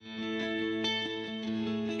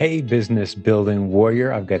Hey, business building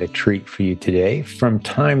warrior, I've got a treat for you today. From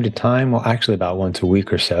time to time, well, actually about once a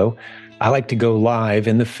week or so, I like to go live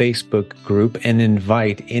in the Facebook group and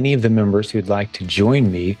invite any of the members who'd like to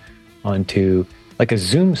join me onto like a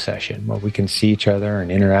Zoom session where we can see each other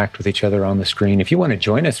and interact with each other on the screen. If you want to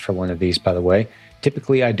join us for one of these, by the way,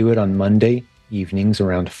 typically I do it on Monday evenings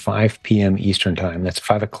around 5 p.m. Eastern time. That's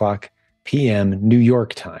 5 o'clock p.m. New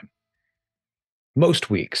York time. Most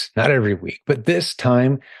weeks, not every week, but this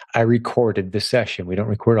time I recorded the session. We don't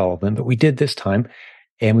record all of them, but we did this time.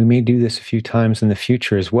 And we may do this a few times in the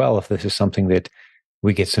future as well if this is something that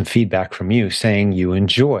we get some feedback from you saying you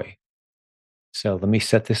enjoy. So let me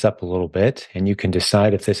set this up a little bit and you can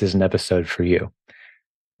decide if this is an episode for you.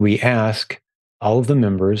 We ask all of the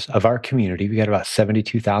members of our community, we got about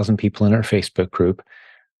 72,000 people in our Facebook group,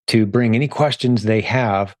 to bring any questions they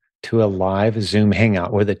have to a live Zoom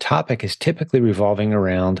hangout where the topic is typically revolving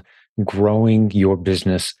around growing your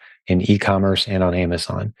business in e-commerce and on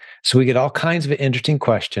Amazon. So we get all kinds of interesting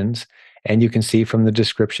questions. And you can see from the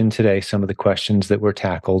description today some of the questions that were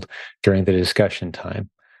tackled during the discussion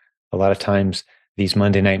time. A lot of times, these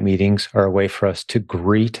Monday night meetings are a way for us to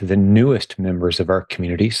greet the newest members of our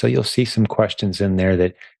community. So you'll see some questions in there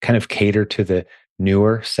that kind of cater to the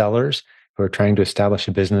newer sellers who are trying to establish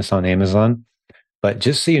a business on Amazon. But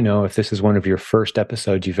just so you know, if this is one of your first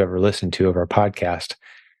episodes you've ever listened to of our podcast,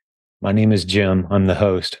 my name is Jim. I'm the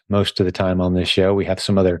host most of the time on this show. We have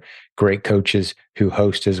some other great coaches who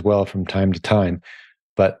host as well from time to time.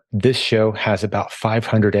 But this show has about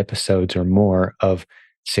 500 episodes or more of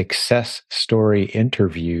success story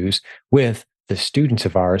interviews with the students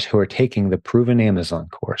of ours who are taking the Proven Amazon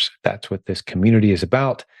course. That's what this community is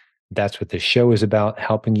about. That's what this show is about,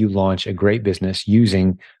 helping you launch a great business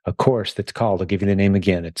using a course that's called, I'll give you the name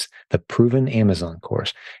again, it's the Proven Amazon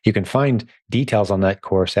course. You can find details on that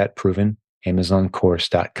course at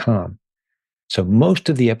provenamazoncourse.com. So most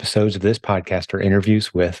of the episodes of this podcast are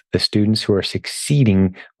interviews with the students who are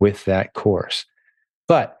succeeding with that course.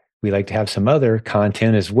 But we like to have some other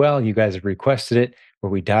content as well. You guys have requested it, where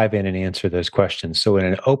we dive in and answer those questions. So in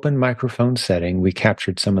an open microphone setting, we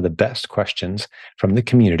captured some of the best questions from the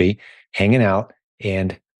community hanging out,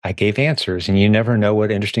 and I gave answers, and you never know what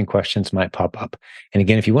interesting questions might pop up. And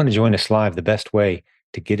again, if you want to join us live, the best way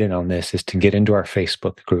to get in on this is to get into our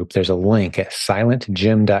Facebook group. There's a link at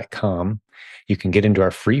silentjim.com. You can get into our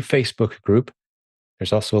free Facebook group.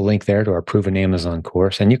 There's also a link there to our Proven Amazon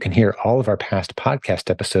course, and you can hear all of our past podcast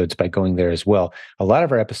episodes by going there as well. A lot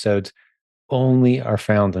of our episodes only are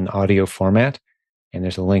found in audio format, and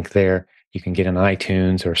there's a link there. You can get on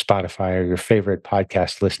iTunes or Spotify or your favorite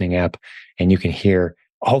podcast listening app, and you can hear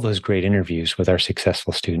all those great interviews with our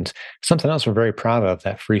successful students. Something else we're very proud of,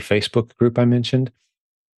 that free Facebook group I mentioned,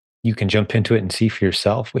 you can jump into it and see for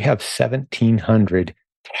yourself. We have 1,700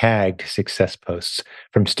 tagged success posts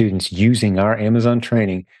from students using our Amazon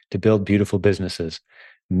training to build beautiful businesses.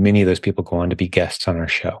 Many of those people go on to be guests on our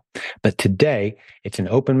show. But today, it's an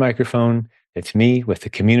open microphone. It's me with the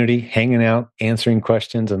community hanging out, answering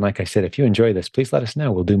questions. And like I said, if you enjoy this, please let us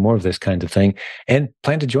know. We'll do more of this kind of thing. And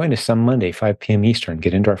plan to join us some Monday, 5 p.m. Eastern.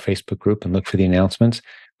 Get into our Facebook group and look for the announcements.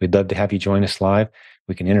 We'd love to have you join us live.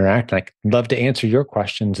 We can interact. And I'd love to answer your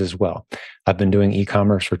questions as well. I've been doing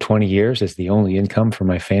e-commerce for 20 years as the only income for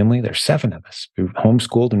my family. There's 7 of us. We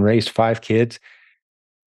homeschooled and raised 5 kids.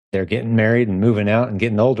 They're getting married and moving out and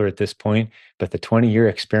getting older at this point. But the 20-year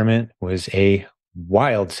experiment was a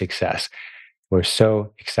wild success. We're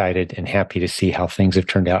so excited and happy to see how things have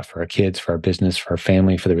turned out for our kids, for our business, for our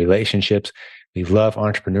family, for the relationships. We love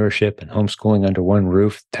entrepreneurship and homeschooling under one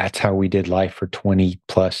roof. That's how we did life for 20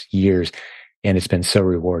 plus years. And it's been so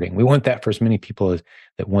rewarding. We want that for as many people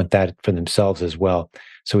that want that for themselves as well.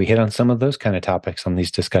 So we hit on some of those kind of topics on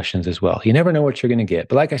these discussions as well. You never know what you're going to get.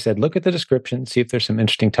 But like I said, look at the description, see if there's some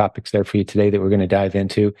interesting topics there for you today that we're going to dive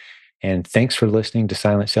into. And thanks for listening to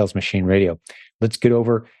Silent Sales Machine Radio. Let's get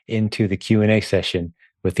over into the Q&A session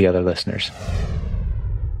with the other listeners.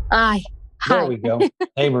 Hi. There we go.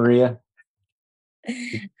 Hey, Maria.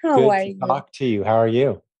 How are you? Good to talk to you. How are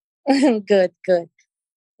you? Good.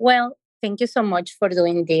 Well, thank you so much for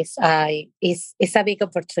doing this. It's a big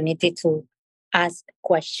opportunity to ask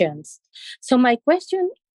questions. So my question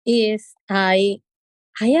is, I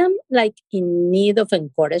am like in need of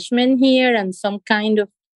encouragement here and some kind of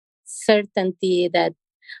certainty that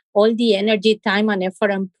all the energy, time, and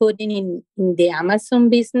effort I'm putting in the Amazon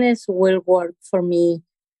business will work for me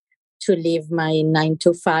to leave my 9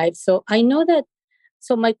 to 5. So I know that.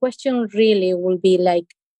 So my question really will be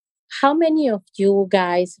like, how many of you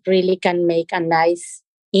guys really can make a nice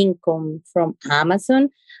income from Amazon?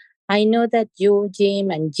 I know that you,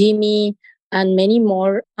 Jim, and Jimmy and many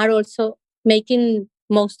more are also making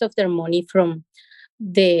most of their money from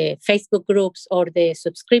the Facebook groups or the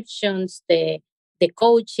subscriptions, the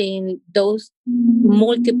coaching, those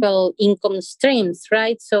multiple income streams,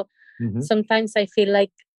 right? So sometimes I feel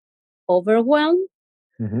like overwhelmed,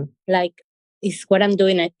 like is what I'm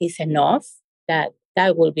doing is enough? That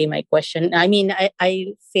will be my question. I mean,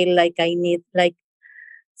 I feel like I need like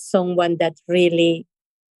someone that really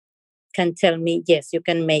can tell me, yes, you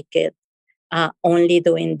can make it only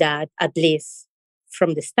doing that at least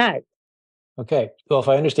from the start. Okay. Well, if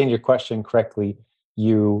I understand your question correctly,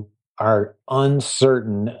 you are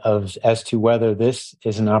uncertain of as to whether this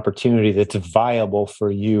is an opportunity that's viable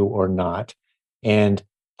for you or not. And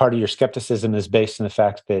part of your skepticism is based on the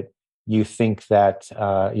fact that you think that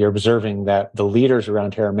you're observing that the leaders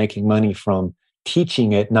around here are making money from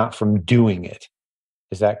teaching it, not from doing it.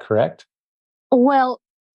 Is that correct? Well,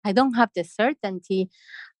 I don't have the certainty.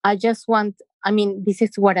 I just want, I mean, this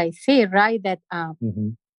is what I say, right? That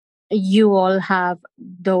you all have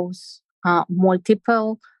those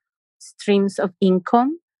multiple streams of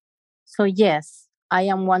income. So, yes, I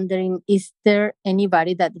am wondering, is there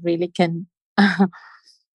anybody that really can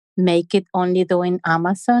make it only doing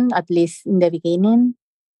Amazon, at least in the beginning?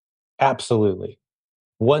 Absolutely.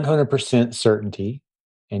 100% certainty.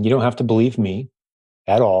 And you don't have to believe me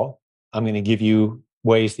at all. I'm going to give you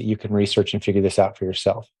ways that you can research and figure this out for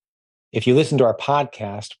yourself. If you listen to our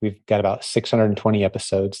podcast, we've got about 620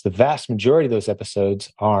 episodes. The vast majority of those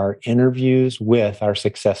episodes are interviews with our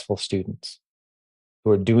successful students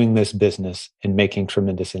who are doing this business and making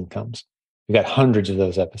tremendous incomes. We've got hundreds of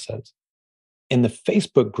those episodes. In the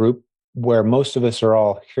Facebook group, where most of us are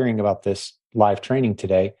all hearing about this live training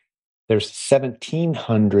today, there's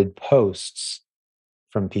 1,700 posts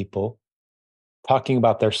from people talking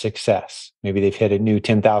about their success. Maybe they've hit a new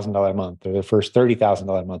 $10,000 a month, or their first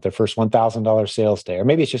 $30,000 a month, their first $1,000 sales day, or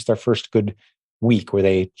maybe it's just their first good week where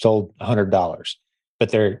they sold $100, but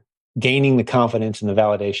they're gaining the confidence and the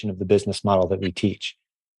validation of the business model that we teach.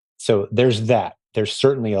 So there's that. There's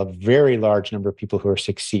certainly a very large number of people who are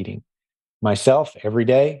succeeding. Myself, every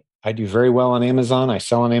day, I do very well on Amazon. I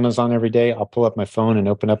sell on Amazon every day. I'll pull up my phone and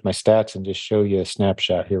open up my stats and just show you a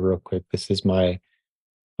snapshot here real quick. This is my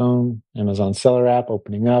phone, Amazon seller app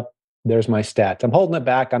opening up. There's my stats. I'm holding it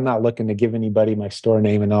back. I'm not looking to give anybody my store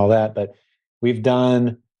name and all that, but we've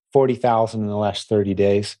done 40,000 in the last 30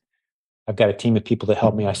 days. I've got a team of people that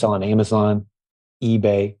help me. I sell on Amazon,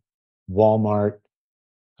 eBay, Walmart.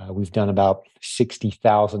 We've done about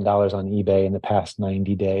 $60,000 on eBay in the past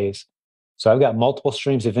 90 days. So I've got multiple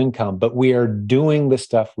streams of income, but we are doing the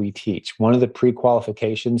stuff we teach. One of the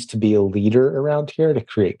pre-qualifications to be a leader around here, to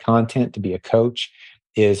create content, to be a coach,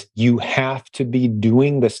 is you have to be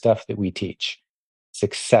doing the stuff that we teach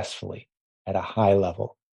successfully at a high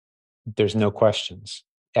level. There's no questions.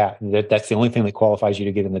 That's the only thing that qualifies you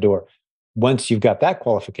to get in the door. Once you've got that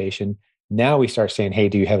qualification, now we start saying, hey,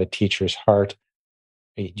 do you have a teacher's heart?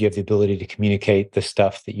 Do you have the ability to communicate the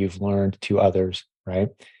stuff that you've learned to others, right?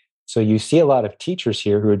 So you see a lot of teachers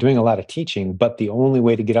here who are doing a lot of teaching, but the only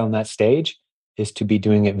way to get on that stage is to be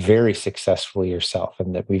doing it very successfully yourself,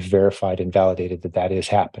 and that we've verified and validated that that is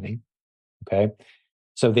happening. Okay.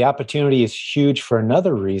 So the opportunity is huge for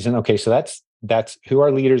another reason. Okay. So that's who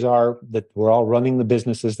our leaders are, that we're all running the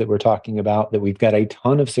businesses that we're talking about, that we've got a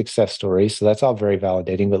ton of success stories. So that's all very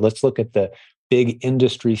validating. But let's look at the big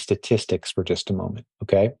industry statistics for just a moment.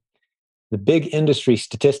 Okay. The big industry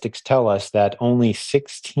statistics tell us that only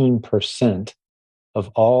 16% of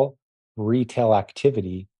all retail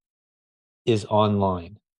activity is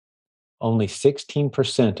online. Only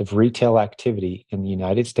 16% of retail activity in the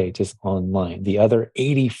United States is online. The other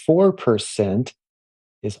 84%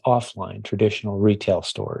 is offline, traditional retail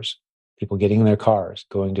stores, people getting in their cars,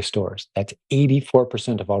 going to stores. That's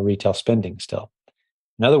 84% of all retail spending still.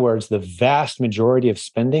 In other words, the vast majority of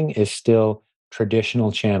spending is still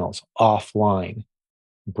traditional channels, offline,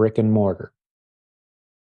 brick and mortar.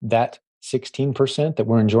 That 16% that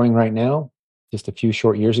we're enjoying right now, just a few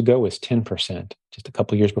short years ago, was 10%. Just a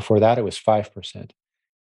couple of years before that, it was 5%.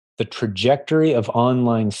 The trajectory of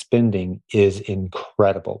online spending is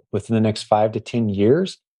incredible. Within the next 5 to 10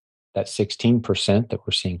 years, that 16% that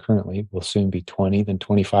we're seeing currently will soon be 20, then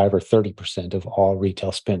 25 or 30% of all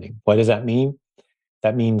retail spending. What does that mean?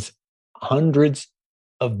 That means hundreds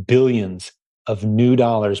of billions of new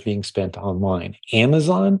dollars being spent online.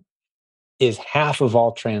 Amazon is half of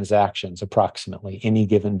all transactions, approximately, any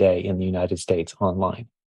given day in the United States online.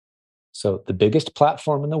 So the biggest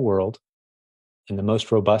platform in the world, in the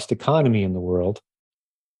most robust economy in the world,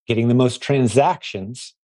 getting the most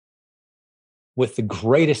transactions with the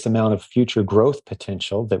greatest amount of future growth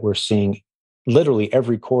potential that we're seeing literally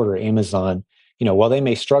every quarter, Amazon, while they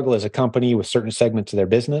may struggle as a company with certain segments of their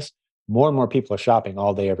business, more and more people are shopping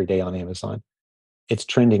all day, every day on Amazon. It's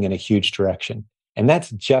trending in a huge direction. And that's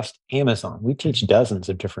just Amazon. We teach dozens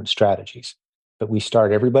of different strategies, but we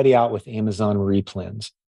start everybody out with Amazon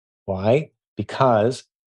replens. Why? Because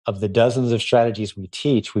of the dozens of strategies we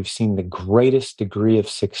teach, we've seen the greatest degree of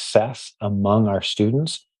success among our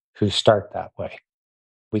students who start that way.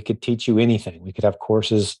 We could teach you anything. We could have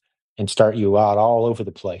courses and start you out all over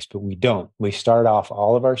the place, but we don't. We start off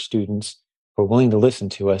all of our students who are willing to listen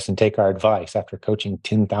to us and take our advice after coaching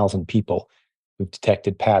 10,000 people who've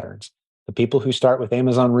detected patterns. The people who start with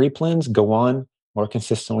Amazon replens go on more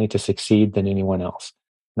consistently to succeed than anyone else.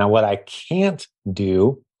 Now, what I can't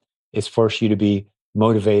do is force you to be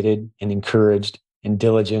motivated and encouraged and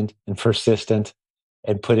diligent and persistent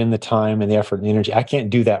and put in the time and the effort and the energy. I can't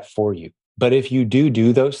do that for you. But if you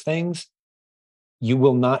do those things, you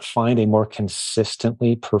will not find a more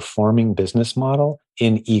consistently performing business model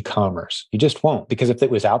in e-commerce. You just won't, because if it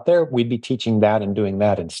was out there, we'd be teaching that and doing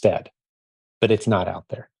that instead. But it's not out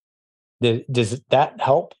there. Does that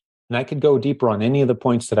help? And I could go deeper on any of the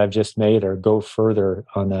points that I've just made, or go further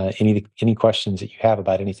on any questions that you have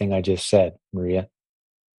about anything I just said, Maria.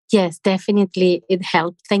 Yes, definitely, it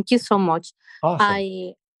helped. Thank you so much. Awesome.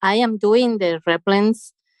 I am doing the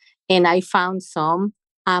replens, and I found some.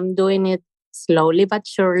 I'm doing it slowly but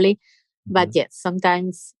surely. But yes,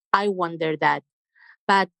 sometimes I wonder that.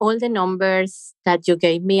 But all the numbers that you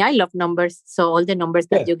gave me, I love numbers. So all the numbers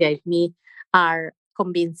that you gave me are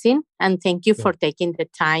convincing. And thank you for taking the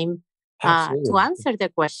time to answer the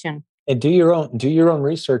question. And do your own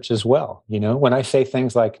research as well. When I say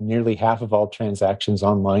things like nearly half of all transactions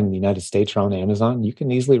online in the United States are on Amazon, you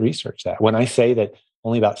can easily research that. When I say that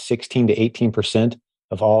only about 16 to 18%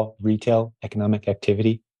 of all retail economic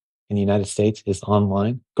activity in the United States is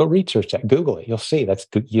online, go research that. Google it. You'll see that's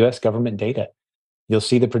US government data. You'll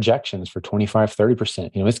see the projections for 25,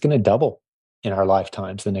 30%. It's going to double in our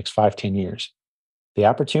lifetimes the next 5-10 years. The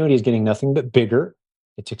opportunity is getting nothing but bigger.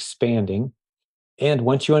 It's expanding. And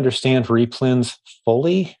once you understand replens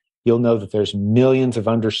fully, you'll know that there's millions of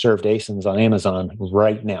underserved ASINs on Amazon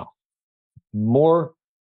right now. More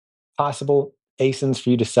possible ASINs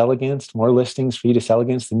for you to sell against, more listings for you to sell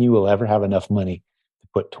against than you will ever have enough money to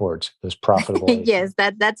put towards those profitable ASINs. Yes,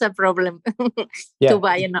 that's a problem.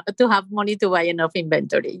 To have money to buy enough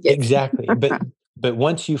inventory. Yes. Exactly. But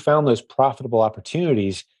once you found those profitable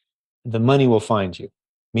opportunities, the money will find you.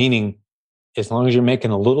 Meaning, as long as you're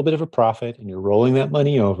making a little bit of a profit and you're rolling that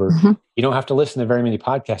money over, you don't have to listen to very many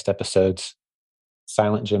podcast episodes.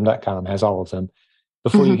 SilentJim.com has all of them.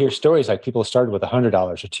 Before you hear stories like people started with $100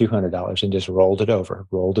 or $200 and just rolled it over.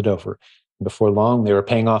 And before long, they were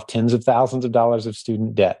paying off tens of thousands of dollars of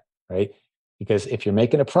student debt, right? Because if you're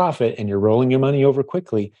making a profit and you're rolling your money over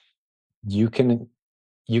quickly, you can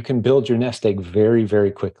build your nest egg very,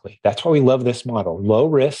 very quickly. That's why we love this model. Low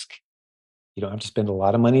risk. You don't have to spend a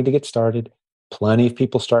lot of money to get started. Plenty of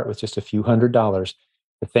people start with just a few $100s.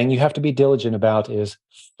 The thing you have to be diligent about is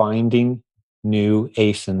finding new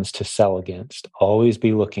ASINs to sell against. Always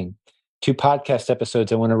be looking. 2 podcast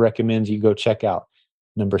episodes I want to recommend you go check out.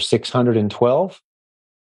 Number 612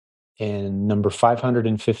 and number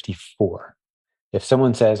 554. If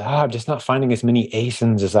someone says, I'm just not finding as many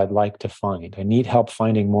ASINs as I'd like to find, I need help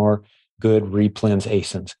finding more good replens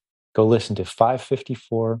ASINs, go listen to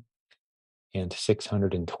 554 and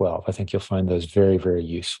 612. I think you'll find those very, very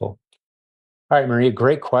useful. All right, Maria,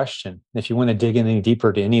 great question. If you want to dig in any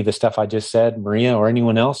deeper to any of the stuff I just said, Maria or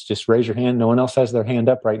anyone else, just raise your hand. No one else has their hand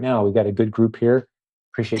up right now. We've got a good group here.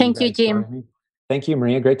 Appreciate Thank you, Jim. Thank you,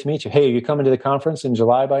 Maria. Great to meet you. Hey, are you coming to the conference in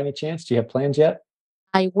July by any chance? Do you have plans yet?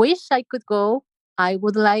 I wish I could go. I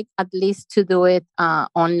would like at least to do it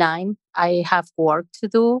online. I have work to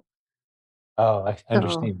do. Oh, I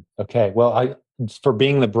understand. Okay. Well, for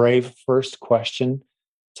being the brave first question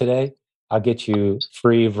today, I'll get you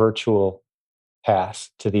free virtual pass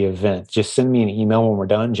to the event. Just send me an email when we're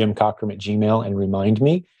done, jimcockrum@gmail.com, and remind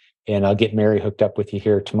me, and I'll get Mary hooked up with you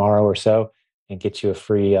here tomorrow or so and get you a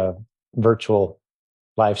free virtual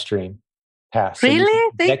live stream pass. Really?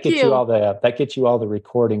 So Thank you. That gets you all the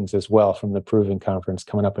recordings as well from the Proven Conference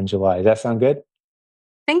coming up in July. Does that sound good?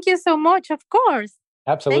 Thank you so much. Of course.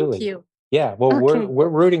 Absolutely. Thank you. Yeah, well, we're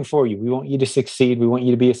rooting for you. We want you to succeed. We want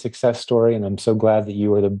you to be a success story, and I'm so glad that you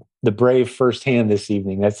were the brave firsthand this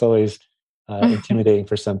evening. That's always intimidating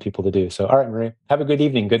for some people to do. So, all right, Maria, have a good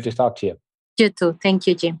evening. Good to talk to you. You too. Thank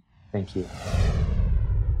you, Jim. Thank you.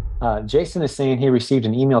 Jason is saying he received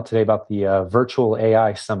an email today about the virtual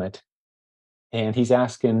AI summit, and he's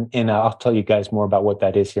asking, and I'll tell you guys more about what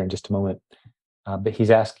that is here in just a moment. But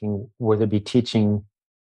he's asking, will they be teaching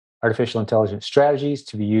artificial intelligence strategies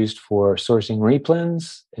to be used for sourcing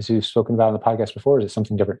replens, as we've spoken about on the podcast before? Or is it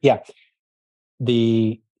something different? Yeah.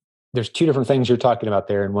 There's two different things you're talking about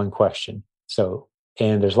there in one question. So,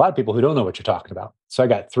 and there's a lot of people who don't know what you're talking about. So I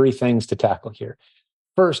got three things to tackle here.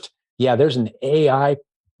 First, yeah, there's an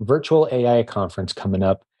virtual AI conference coming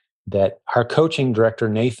up that our coaching director,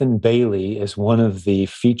 Nathan Bailey, is one of the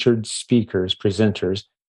featured speakers, presenters.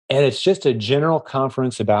 And it's just a general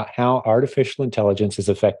conference about how artificial intelligence is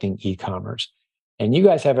affecting e-commerce. And you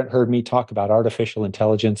guys haven't heard me talk about artificial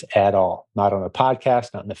intelligence at all, not on a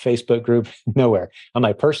podcast, not in the Facebook group, nowhere. On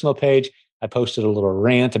my personal page, I posted a little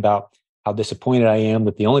rant about how disappointed I am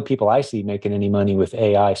that the only people I see making any money with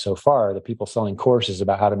AI so far are the people selling courses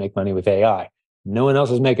about how to make money with AI. No one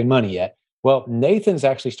else is making money yet. Well, Nathan's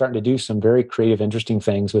actually starting to do some very creative, interesting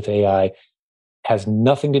things with AI. Has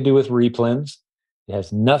nothing to do with replens. It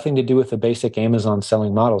has nothing to do with the basic Amazon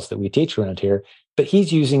selling models that we teach around here, but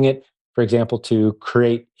he's using it, for example, to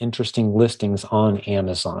create interesting listings on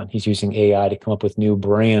Amazon. He's using AI to come up with new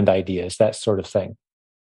brand ideas, that sort of thing.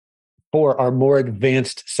 For our more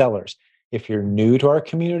advanced sellers, if you're new to our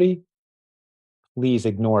community, please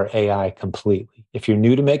ignore AI completely. If you're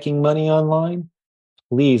new to making money online,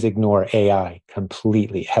 please ignore AI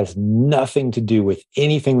completely. It has nothing to do with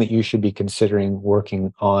anything that you should be considering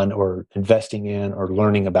working on or investing in or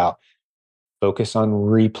learning about. Focus on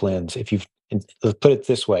replens. Let's put it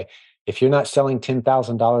this way, if you're not selling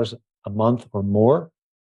 $10,000 a month or more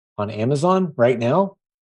on Amazon right now,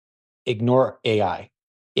 ignore AI.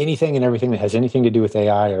 Anything and everything that has anything to do with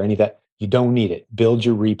AI or any of that, you don't need it. Build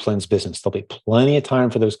your replens business. There'll be plenty of time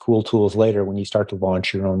for those cool tools later when you start to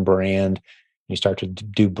launch your own brand. You start to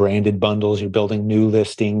do branded bundles. You're building new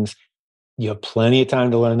listings. You have plenty of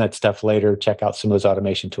time to learn that stuff later. Check out some of those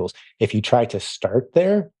automation tools. If you try to start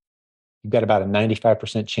there, you've got about a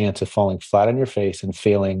 95% chance of falling flat on your face and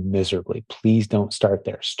failing miserably. Please don't start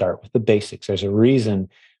there. Start with the basics. There's a reason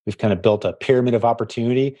we've kind of built a pyramid of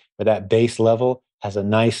opportunity where that base level has a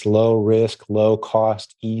nice low risk, low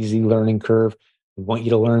cost, easy learning curve. We want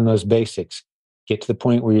you to learn those basics. Get to the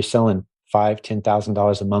point where you're selling $5,000,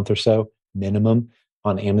 $10,000 a month or so minimum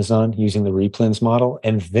on Amazon using the replens model.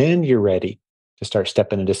 And then you're ready to start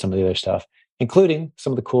stepping into some of the other stuff, including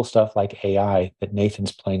some of the cool stuff like AI that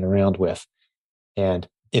Nathan's playing around with. And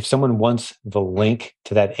if someone wants the link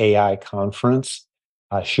to that AI conference,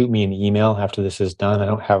 shoot me an email after this is done. I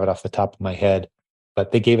don't have it off the top of my head,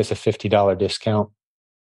 but they gave us a $50 discount.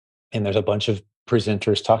 And there's a bunch of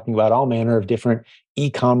presenters talking about all manner of different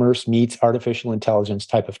e-commerce meets artificial intelligence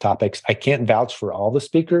type of topics. I can't vouch for all the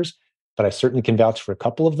speakers, but I certainly can vouch for a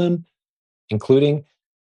couple of them, including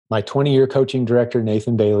my 20-year coaching director,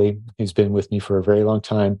 Nathan Bailey, who's been with me for a very long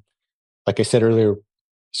time. Like I said earlier,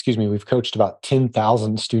 we've coached about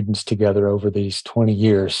 10,000 students together over these 20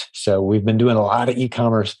 years. So we've been doing a lot of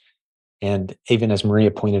e-commerce. And even as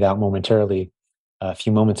Maria pointed out momentarily a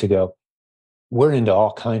few moments ago, we're into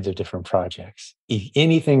all kinds of different projects.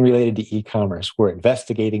 Anything related to e-commerce, we're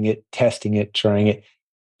investigating it, testing it, trying it.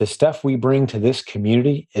 The stuff we bring to this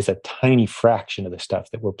community is a tiny fraction of the stuff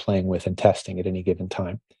that we're playing with and testing at any given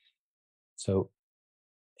time. So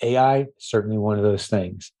AI, certainly one of those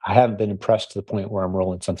things. I haven't been impressed to the point where I'm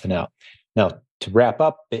rolling something out. Now, to wrap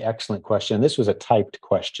up the excellent question, this was a typed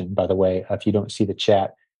question, by the way. If you don't see the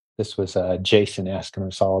chat, this was Jason asking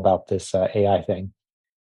us all about this AI thing.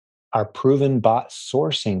 Our proven bot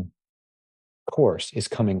sourcing course is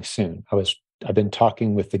coming soon. I've been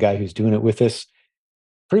talking with the guy who's doing it with us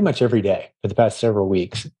pretty much every day for the past several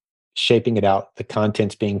weeks, shaping it out. The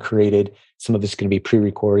content's being created. Some of it's going to be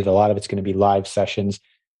pre-recorded. A lot of it's going to be live sessions.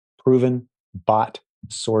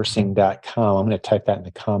 Provenbotsourcing.com. I'm going to type that in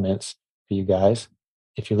the comments for you guys.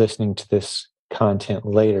 If you're listening to this content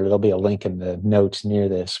later, there'll be a link in the notes near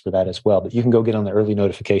this for that as well. But you can go get on the early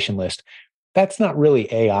notification list. That's not really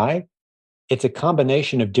AI. It's a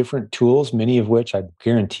combination of different tools, many of which I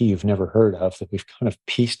guarantee you've never heard of, that we've kind of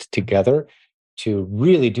pieced together to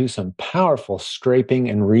really do some powerful scraping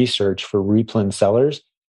and research for replen sellers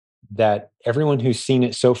that everyone who's seen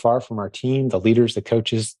it so far from our team, the leaders, the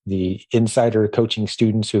coaches, the insider coaching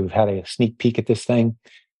students who've had a sneak peek at this thing,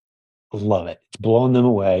 love it. It's blowing them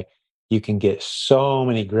away. You can get so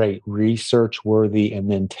many great research worthy and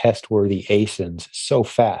then test worthy ASINs so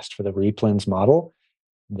fast for the replens model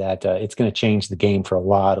that it's going to change the game for a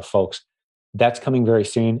lot of folks. That's coming very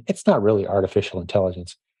soon. It's not really artificial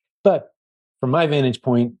intelligence, but from my vantage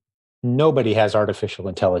point, nobody has artificial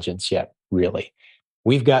intelligence yet, really.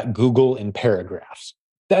 We've got Google in paragraphs.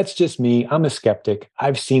 That's just me. I'm a skeptic.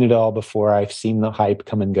 I've seen it all before. I've seen the hype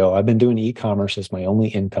come and go. I've been doing e-commerce as my only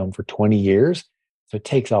income for 20 years. So it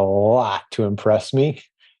takes a lot to impress me.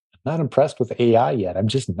 I'm not impressed with AI yet. I'm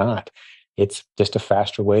just not. It's just a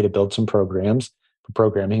faster way to build some programs for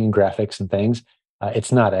programming and graphics and things.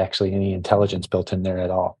 It's not actually any intelligence built in there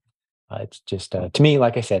at all. It's just, to me,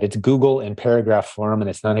 like I said, it's Google in paragraph form, and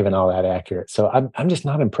it's not even all that accurate. So I'm just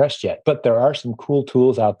not impressed yet. But there are some cool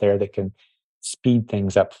tools out there that can speed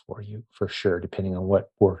things up for you, for sure, depending on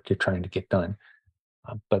what work you're trying to get done.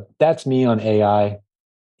 But that's me on AI,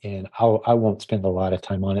 and I won't spend a lot of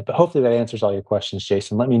time on it. But hopefully that answers all your questions,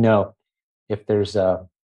 Jason. Let me know if there's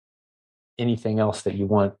anything else that you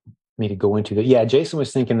want me to go into. That yeah, Jason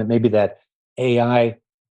was thinking that maybe that AI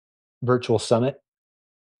virtual summit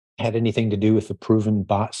had anything to do with the proven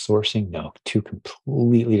bot sourcing. No, two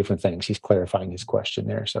completely different things. He's clarifying his question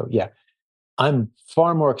there. So yeah, I'm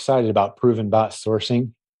far more excited about proven bot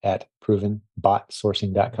sourcing at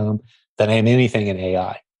provenbotsourcing.com than I am anything in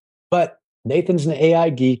AI. But Nathan's an AI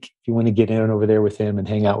geek. If you want to get in over there with him and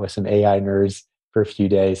hang out with some AI nerds for a few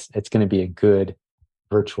days, it's going to be a good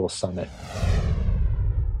virtual summit.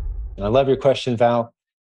 And I love your question, Val.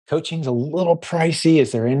 Coaching's a little pricey.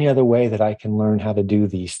 Is there any other way that I can learn how to do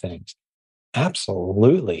these things?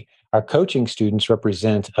 Absolutely. Our coaching students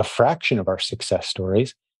represent a fraction of our success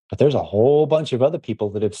stories, but there's a whole bunch of other people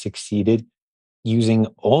that have succeeded using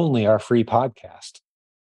only our free podcast.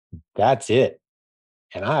 That's it.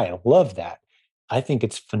 And I love that. I think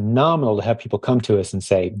it's phenomenal to have people come to us and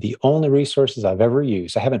say, the only resources I've ever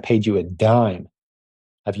used, I haven't paid you a dime.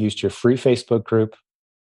 I've used your free Facebook group,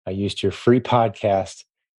 I used your free podcast,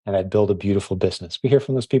 and I built a beautiful business. We hear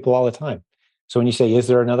from those people all the time. So when you say, is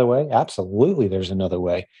there another way? Absolutely, there's another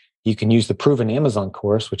way. You can use the Proven Amazon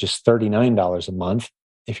course, which is $39 a month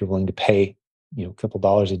if you're willing to pay, a couple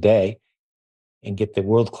dollars a day and get the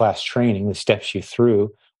world-class training that steps you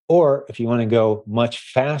through. Or if you want to go much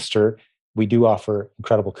faster, we do offer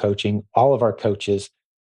incredible coaching. All of our coaches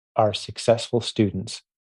are successful students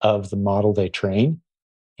of the model they train,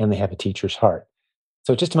 and they have a teacher's heart.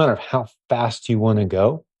 So it's just a matter of how fast you want to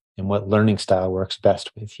go and what learning style works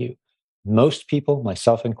best with you. Most people,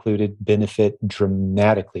 myself included, benefit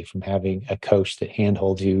dramatically from having a coach that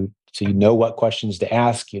handholds you so you know what questions to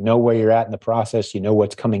ask, you know where you're at in the process, you know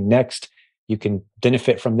what's coming next. You can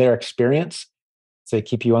benefit from their experience so they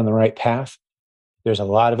keep you on the right path. There's a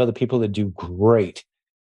lot of other people that do great,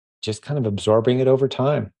 just kind of absorbing it over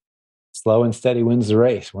time. Slow and steady wins the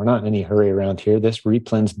race. We're not in any hurry around here. This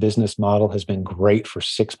Replens business model has been great for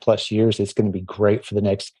 6+ years. It's going to be great for the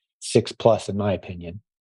next 6+, in my opinion.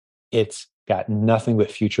 It's got nothing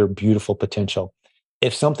but future beautiful potential.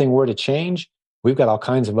 If something were to change, we've got all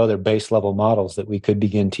kinds of other base level models that we could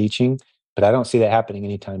begin teaching, but I don't see that happening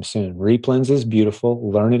anytime soon. Replens is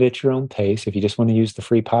beautiful. Learn it at your own pace. If you just want to use the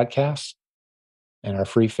free podcasts and our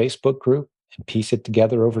free Facebook group and piece it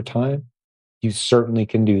together over time, you certainly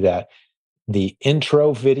can do that. The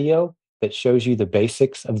intro video that shows you the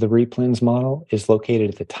basics of the Replens model is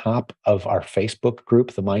located at the top of our Facebook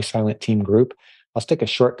group, the My Silent Team group. I'll stick a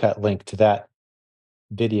shortcut link to that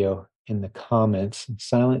video in the comments,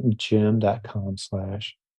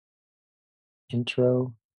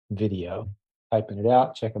 silentgym.com/intro video. Typing it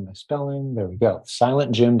out, checking my spelling. There we go.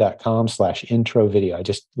 silentgym.com/intro video. I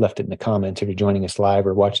just left it in the comments if you're joining us live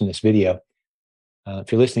or watching this video.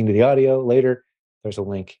 If you're listening to the audio later, there's a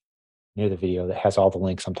link near the video that has all the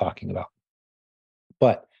links I'm talking about.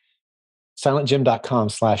 But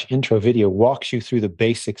silentgym.com/intro video walks you through the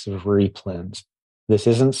basics of Replens. This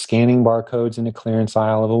isn't scanning barcodes in a clearance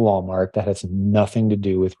aisle of a Walmart. That has nothing to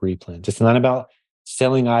do with Replens. It's not about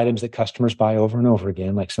selling items that customers buy over and over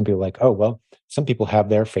again. Like some people are like, oh, well, some people have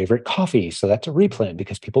their favorite coffee. So that's a Replen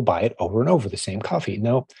because people buy it over and over, the same coffee.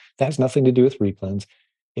 No, that has nothing to do with Replens.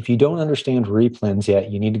 If you don't understand Replens yet,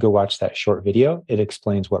 you need to go watch that short video. It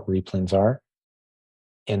explains what Replens are.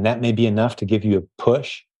 And that may be enough to give you a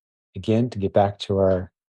push, again, to get back to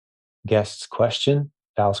our guest's question,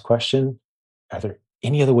 Val's question. Are there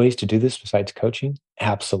any other ways to do this besides coaching?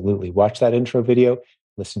 Absolutely. Watch that intro video,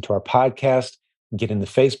 listen to our podcast, get in the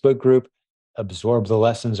Facebook group, absorb the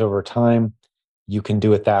lessons over time. You can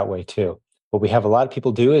do it that way too. What we have a lot of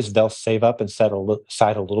people do is they'll save up and set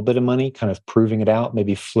aside a little bit of money, kind of proving it out,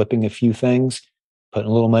 maybe flipping a few things, putting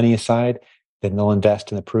a little money aside. Then they'll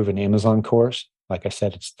invest in the Proven Amazon course. Like I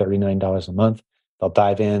said, it's $39 a month. They'll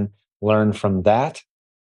dive in, learn from that,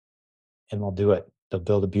 and they'll do it. They'll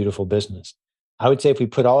build a beautiful business. I would say if we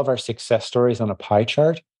put all of our success stories on a pie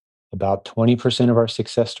chart, about 20% of our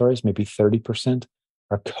success stories, maybe 30%,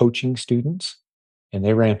 are coaching students, and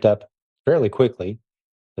they ramped up fairly quickly.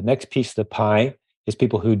 The next piece of the pie is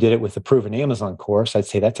people who did it with the proven Amazon course. I'd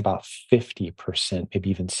say that's about 50%, maybe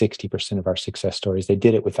even 60% of our success stories. They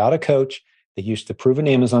did it without a coach. They used the proven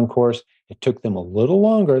Amazon course. It took them a little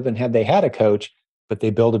longer than had they had a coach, but they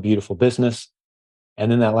built a beautiful business.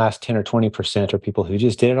 And then that last 10 or 20% are people who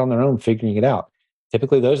just did it on their own, figuring it out.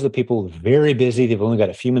 Typically, those are the people who are very busy. They've only got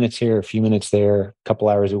a few minutes here, a few minutes there, a couple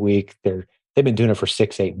hours a week. They've been doing it for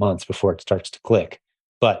 6, 8 months before it starts to click.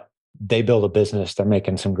 But they build a business. They're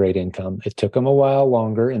making some great income. It took them a while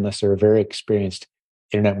longer, unless they're a very experienced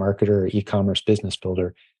internet marketer or e-commerce business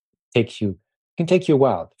builder. It can take you a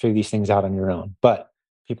while to figure these things out on your own. But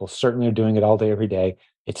people certainly are doing it all day, every day.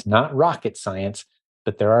 It's not rocket science,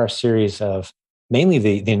 but there are a series of mainly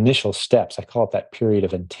the initial steps. I call it that period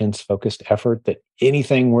of intense focused effort, that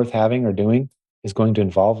anything worth having or doing is going to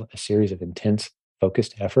involve a series of intense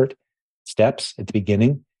focused effort steps at the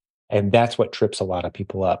beginning. And that's what trips a lot of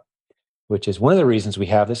people up, which is one of the reasons we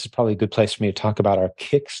have, this is probably a good place for me to talk about our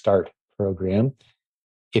Kickstart program.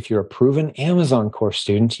 If you're a proven Amazon course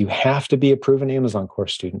student, you have to be a proven Amazon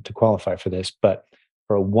course student to qualify for this. But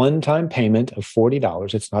for a one-time payment of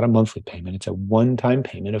 $40, it's not a monthly payment, it's a one-time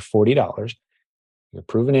payment of $40. You're a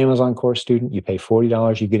proven Amazon course student, you pay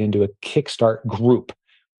 $40, you get into a Kickstart group.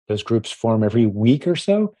 Those groups form every week or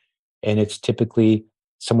so, and it's typically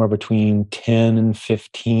somewhere between 10 and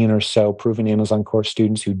 15 or so proven Amazon course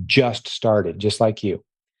students who just started, just like you.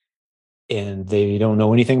 And they don't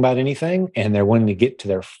know anything about anything, and they're wanting to get to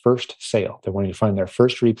their first sale. They're wanting to find their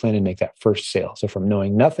first replan and make that first sale. So from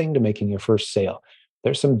knowing nothing to making your first sale,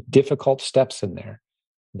 there's some difficult steps in there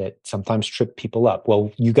that sometimes trip people up.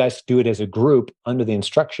 Well, you guys do it as a group under the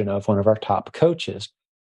instruction of one of our top coaches.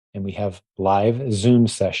 And we have live Zoom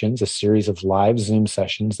sessions, a series of live Zoom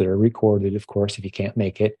sessions that are recorded, of course, if you can't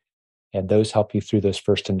make it. And those help you through those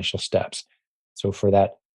first initial steps. So for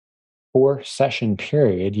that 4-session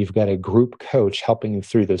period, you've got a group coach helping you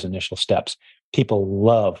through those initial steps. People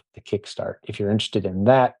love the Kickstart. If you're interested in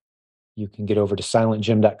that, you can get over to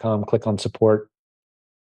silentjim.com, click on support,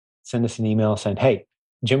 send us an email saying, hey,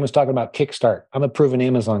 Jim was talking about Kickstart. I'm a proven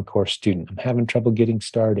Amazon course student. I'm having trouble getting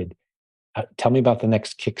started. Tell me about the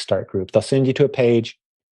next Kickstart group. They'll send you to a page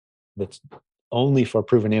that's only for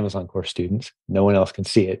proven Amazon course students. No one else can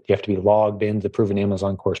see it. You have to be logged into the proven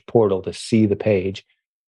Amazon course portal to see the page.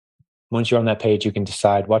 Once you're on that page, you can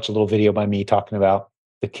decide, watch a little video by me talking about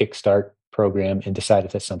the Kickstart program and decide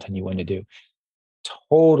if that's something you want to do.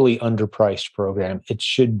 Totally underpriced program. It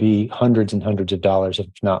should be hundreds and hundreds of dollars, if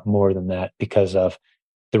not more than that, because of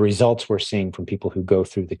the results we're seeing from people who go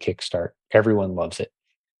through the Kickstart. Everyone loves it.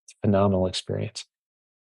 It's a phenomenal experience.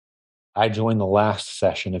 I join the last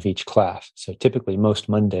session of each class. So typically most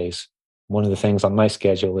Mondays, one of the things on my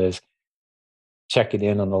schedule is checking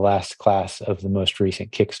in on the last class of the most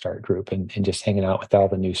recent Kickstart group and just hanging out with all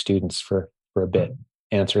the new students for a bit,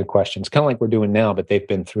 answering questions, kind of like we're doing now, but they've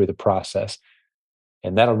been through the process.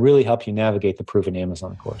 And that'll really help you navigate the proven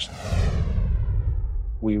Amazon course.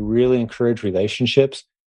 We really encourage relationships.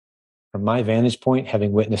 From my vantage point,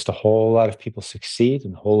 having witnessed a whole lot of people succeed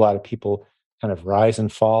and a whole lot of people kind of rise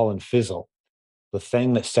and fall and fizzle, the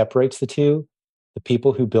thing that separates the two, the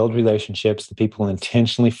people who build relationships, the people who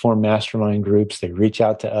intentionally form mastermind groups, they reach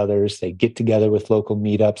out to others, they get together with local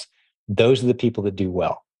meetups, those are the people that do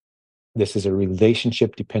well. This is a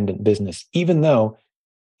relationship dependent business, even though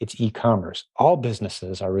it's e-commerce. All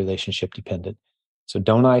businesses are relationship dependent. So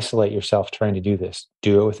don't isolate yourself trying to do this.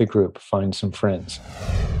 Do it with a group, find some friends.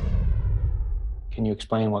 Can you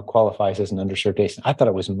explain what qualifies as an underserved ASIN? I thought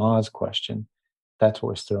it was Ma's question. That's what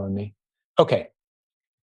was throwing me. Okay,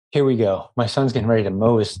 here we go. My son's getting ready to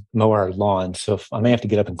mow our lawn, so I may have to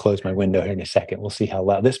get up and close my window here in a second. We'll see how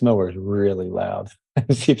loud. This mower is really loud.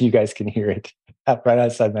 See if you guys can hear it right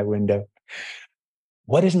outside my window.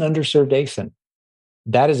 What is an underserved ASIN?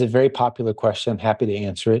 That is a very popular question. I'm happy to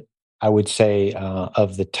answer it. I would say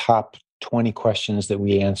of the top 20 questions that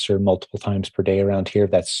we answer multiple times per day around here,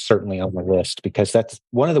 that's certainly on the list, because that's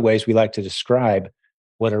one of the ways we like to describe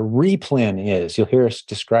what a replan is. You'll hear us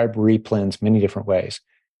describe replans many different ways.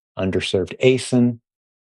 Underserved ASIN,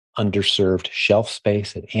 underserved shelf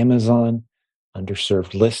space at Amazon,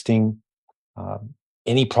 underserved listing,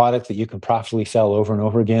 any product that you can profitably sell over and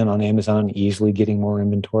over again on Amazon, easily getting more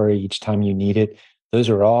inventory each time you need it. Those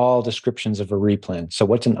are all descriptions of a replan. So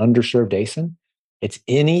what's an underserved ASIN? It's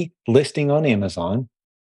any listing on Amazon,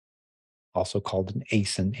 also called an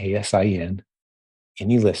ASIN, ASIN,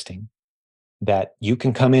 any listing that you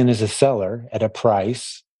can come in as a seller at a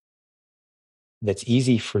price that's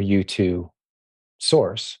easy for you to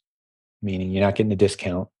source, meaning you're not getting a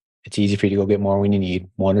discount. It's easy for you to go get more when you need,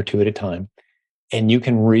 one or two at a time. And you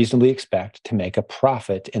can reasonably expect to make a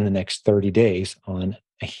profit in the next 30 days on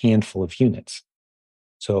a handful of units.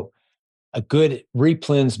 So a good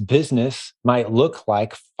replens business might look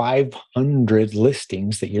like 500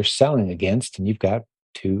 listings that you're selling against, and you've got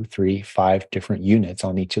 2, 3, 5 different units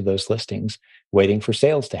on each of those listings waiting for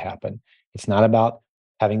sales to happen. It's not about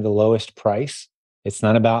having the lowest price. It's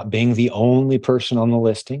not about being the only person on the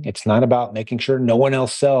listing. It's not about making sure no one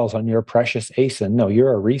else sells on your precious ASIN. No,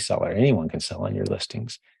 you're a reseller. Anyone can sell on your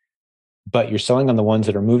listings. But you're selling on the ones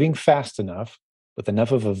that are moving fast enough with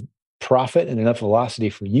enough of a profit and enough velocity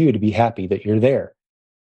for you to be happy that you're there.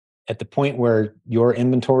 At the point where your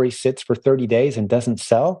inventory sits for 30 days and doesn't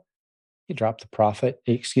sell, you drop the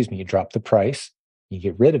you drop the price, you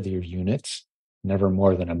get rid of your units, never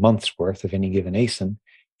more than a month's worth of any given ASIN,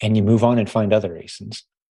 and you move on and find other ASINs,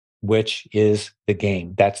 which is the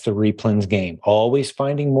game. That's the replens game. Always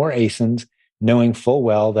finding more ASINs, knowing full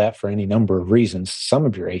well that for any number of reasons, some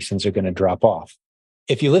of your ASINs are going to drop off.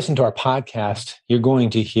 If you listen to our podcast, you're going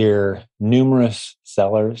to hear numerous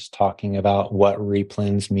sellers talking about what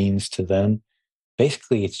replens means to them.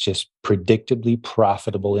 Basically, it's just predictably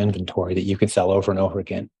profitable inventory that you can sell over and over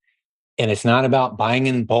again. And it's not about buying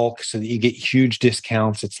in bulk so that you get huge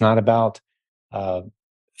discounts. It's not about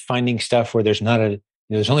finding stuff where there's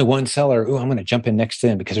only one seller. Oh, I'm going to jump in next to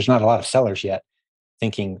them because there's not a lot of sellers yet.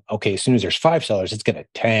 Thinking, okay, as soon as there's 5 sellers, it's going to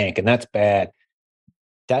tank, and that's bad.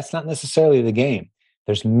 That's not necessarily the game.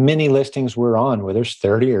 There's many listings we're on where there's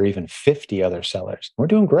 30 or even 50 other sellers. We're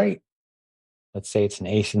doing great. Let's say it's an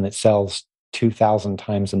ASIN that sells 2,000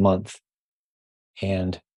 times a month.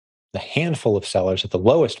 And the handful of sellers at the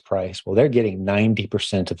lowest price, well, they're getting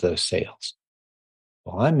 90% of those sales.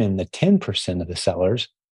 Well, I'm in the 10% of the sellers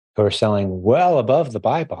who are selling well above the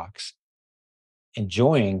buy box,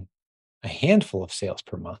 enjoying a handful of sales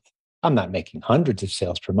per month. I'm not making hundreds of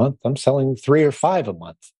sales per month. I'm selling 3 or 5 a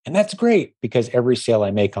month. And that's great because every sale I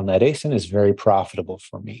make on that ASIN is very profitable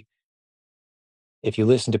for me. If you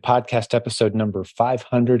listen to podcast episode number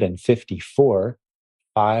 554,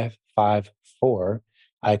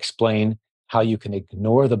 I explain how you can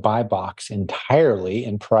ignore the buy box entirely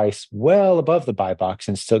and price well above the buy box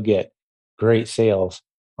and still get great sales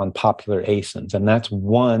on popular ASINs. And that's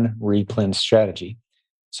one replens strategy.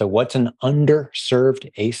 So what's an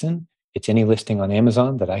underserved ASIN? It's any listing on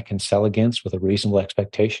Amazon that I can sell against with a reasonable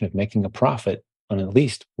expectation of making a profit on at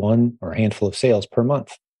least one or a handful of sales per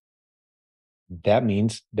month. That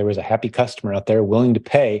means there was a happy customer out there willing to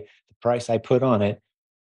pay the price I put on it.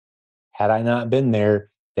 Had I not been there,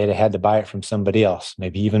 they'd have had to buy it from somebody else,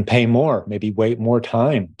 maybe even pay more, maybe wait more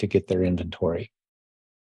time to get their inventory.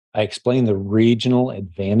 I explain the regional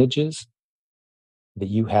advantages that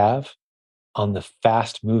you have on the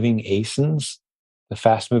fast-moving ASINs, the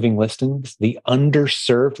fast-moving listings, the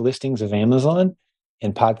underserved listings of Amazon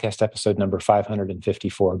in podcast episode number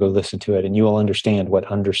 554. Go listen to it and you will understand what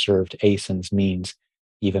underserved ASINs means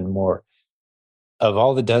even more. Of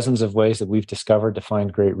all the dozens of ways that we've discovered to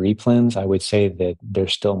find great replens, I would say that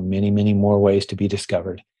there's still many, many more ways to be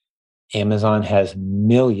discovered. Amazon has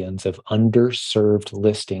millions of underserved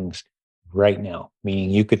listings right now, meaning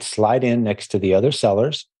you could slide in next to the other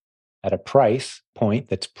sellers at a price point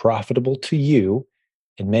that's profitable to you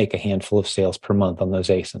and make a handful of sales per month on those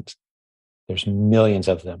ASINs. There's millions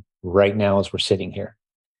of them right now as we're sitting here.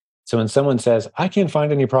 So when someone says, I can't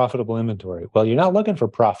find any profitable inventory, well, you're not looking for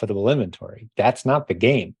profitable inventory. That's not the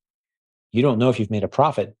game. You don't know if you've made a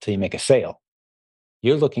profit until you make a sale.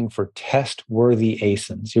 You're looking for test-worthy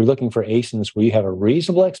ASINs. You're looking for ASINs where you have a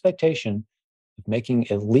reasonable expectation of making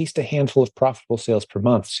at least a handful of profitable sales per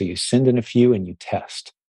month. So you send in a few and you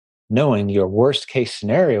test, knowing your worst case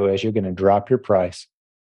scenario is you're going to drop your price,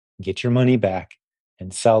 get your money back,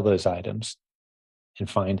 and sell those items and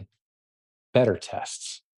find better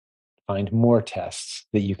tests, find more tests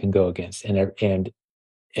that you can go against. And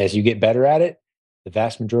as you get better at it, the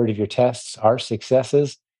vast majority of your tests are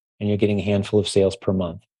successes, and you're getting a handful of sales per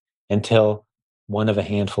month until one of a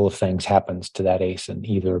handful of things happens to that ASIN.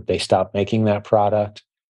 Either they stop making that product,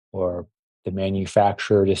 or the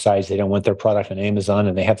manufacturer decides they don't want their product on Amazon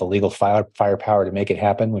and they have the legal firepower to make it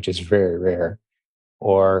happen, which is very rare.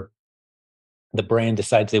 Or the brand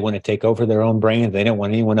decides they want to take over their own brand. They don't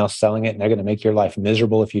want anyone else selling it, and they're going to make your life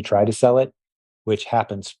miserable if you try to sell it, which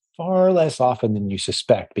happens far less often than you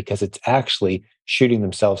suspect because it's actually shooting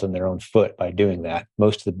themselves in their own foot by doing that.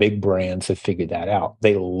 Most of the big brands have figured that out.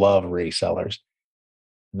 They love resellers.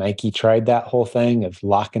 Nike tried that whole thing of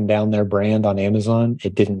locking down their brand on Amazon.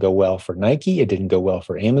 It didn't go well for Nike. It didn't go well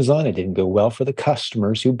for Amazon. It didn't go well for the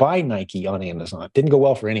customers who buy Nike on Amazon. It didn't go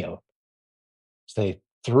well for any of them. So they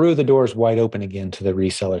threw the doors wide open again to the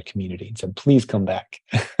reseller community and said, please come back.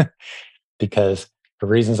 Because for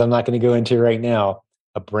reasons I'm not going to go into right now,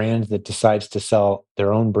 a brand that decides to sell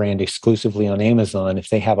their own brand exclusively on Amazon, if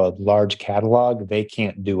they have a large catalog, they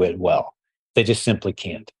can't do it well. They just simply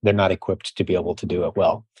can't. They're not equipped to be able to do it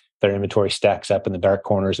well. Their inventory stacks up in the dark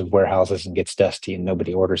corners of warehouses and gets dusty, and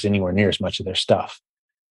nobody orders anywhere near as much of their stuff.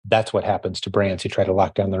 That's what happens to brands who try to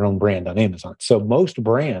lock down their own brand on Amazon. So most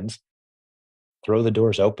brands throw the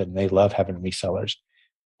doors open. They love having resellers.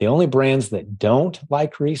 The only brands that don't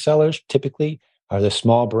like resellers typically are the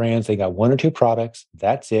small brands. They got one or two products.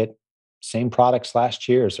 That's it. Same products last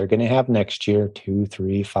year as they're going to have next year, 2,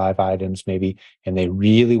 3, 5 items maybe. And they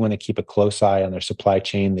really want to keep a close eye on their supply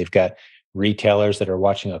chain. They've got retailers that are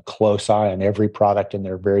watching a close eye on every product in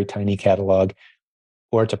their very tiny catalog.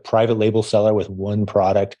 Or it's a private label seller with one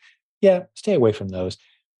product. Yeah, stay away from those.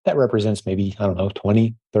 That represents maybe,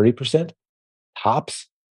 20, 30% tops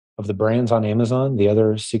of the brands on Amazon. The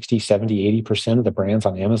other 60, 70, 80% of the brands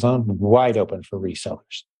on Amazon, wide open for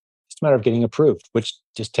resellers. It's a matter of getting approved, which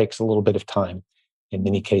just takes a little bit of time. In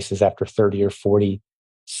many cases, after 30 or 40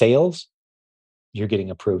 sales, you're getting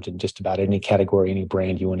approved in just about any category, any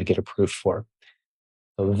brand you want to get approved for.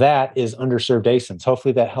 So that is underserved ASINs.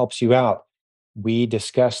 Hopefully that helps you out. We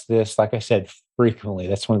discuss this, like I said, frequently.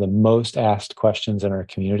 That's one of the most asked questions in our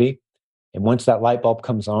community. And once that light bulb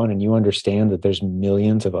comes on and you understand that there's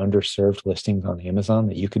millions of underserved listings on Amazon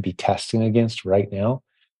that you could be testing against right now,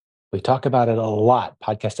 we talk about it a lot.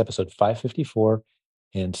 Podcast episode 554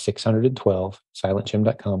 and 612,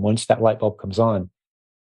 silentjim.com. Once that light bulb comes on,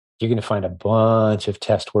 you're going to find a bunch of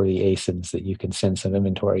test-worthy ASINs that you can send some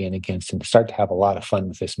inventory in against and start to have a lot of fun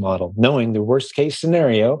with this model, knowing the worst case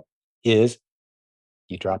scenario is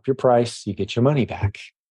you drop your price, you get your money back.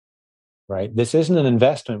 Right? This isn't an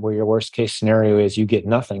investment where your worst case scenario is you get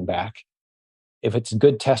nothing back. If it's a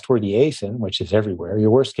good test-worthy ASIN, which is everywhere,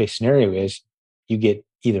 your worst case scenario is you get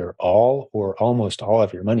either all or almost all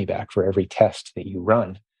of your money back for every test that you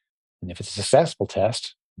run. And if it's a successful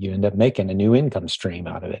test, you end up making a new income stream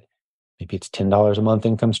out of it. Maybe it's $10 a month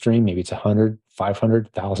income stream. Maybe it's $100,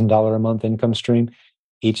 $500, $1,000 a month income stream.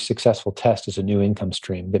 Each successful test is a new income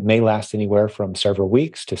stream that may last anywhere from several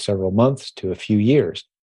weeks to several months to a few years.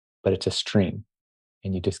 But it's a stream,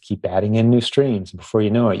 and you just keep adding in new streams. Before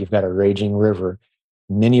you know it, you've got a raging river.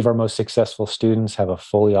 Many of our most successful students have a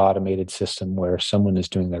fully automated system where someone is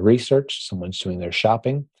doing their research, someone's doing their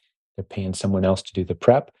shopping, they're paying someone else to do the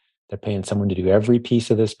prep, they're paying someone to do every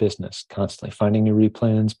piece of this business, constantly finding new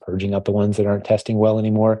replans, purging out the ones that aren't testing well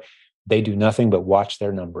anymore. They do nothing but watch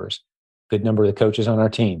their numbers. Good number of the coaches on our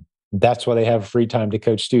team, that's why they have free time to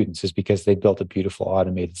coach students, is because they built a beautiful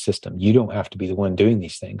automated system. You don't have to be the one doing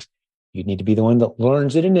these things. You need to be the one that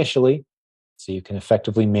learns it initially so you can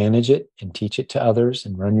effectively manage it and teach it to others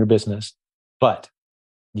and run your business. But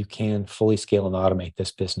you can fully scale and automate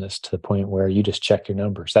this business to the point where you just check your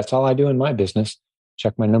numbers. That's all I do in my business.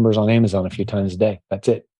 Check my numbers on Amazon a few times a day. That's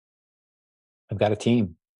it. I've got a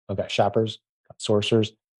team. I've got shoppers, got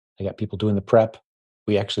sourcers. I got people doing the prep.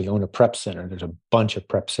 We actually own a prep center. There's a bunch of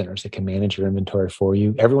prep centers that can manage your inventory for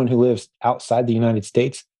you. Everyone who lives outside the United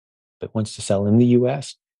States but wants to sell in the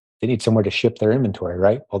US, they need somewhere to ship their inventory,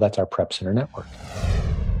 right? Well, that's our prep center network.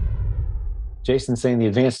 Jason's saying the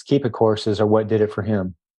advanced Keepa courses are what did it for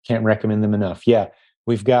him. Can't recommend them enough. Yeah,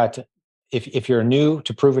 we've got, if you're new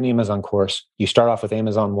to Proven Amazon course, you start off with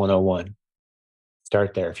Amazon 101.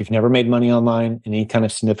 Start there. If you've never made money online in any kind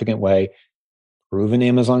of significant way,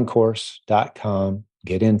 provenamazoncourse.com.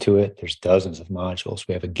 Get into it. There's dozens of modules.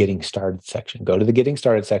 We have a getting started section. Go to the getting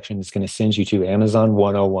started section. It's going to send you to Amazon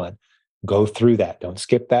 101. Go through that. Don't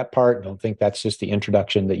skip that part. Don't think that's just the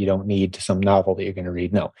introduction that you don't need to some novel that you're going to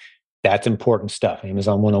read. No, that's important stuff.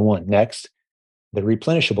 Amazon 101. Next, the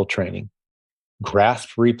replenishable training. Grasp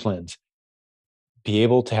replens. Be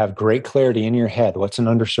able to have great clarity in your head. What's an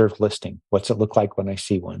underserved listing? What's it look like when I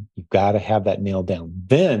see one? You've got to have that nailed down.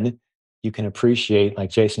 Then you can appreciate,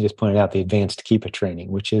 like Jason just pointed out, the advanced Keepa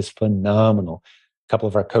training, which is phenomenal. A couple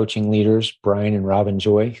of our coaching leaders, Brian and Robin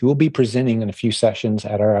Joy, who will be presenting in a few sessions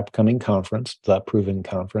at our upcoming conference, the Proven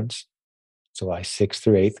Conference, July 6th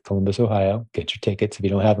through 8th, Columbus, Ohio. Get your tickets if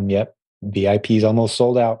you don't have them yet. VIP is almost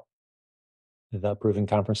sold out.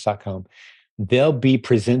 theprovenconference.com. They'll be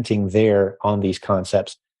presenting there on these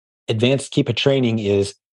concepts. Advanced Keepa training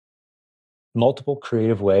is multiple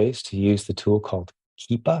creative ways to use the tool called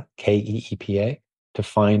Keepa, Keepa, to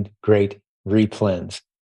find great replens.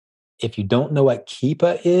 If you don't know what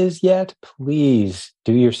Keepa is yet, please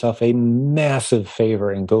do yourself a massive favor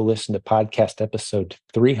and go listen to podcast episode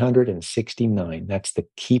 369. That's the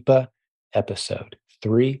Keepa episode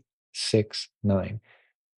 369.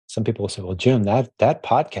 Some people will say, well, Jim, that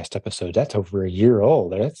podcast episode, that's over a year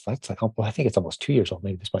old. That's like, well, I think it's almost 2 years old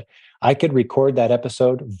maybe at this point. I could record that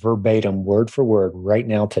episode verbatim, word for word right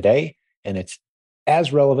now today. And it's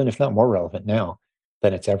as relevant, if not more relevant now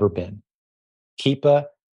than it's ever been. Keepa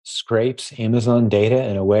scrapes Amazon data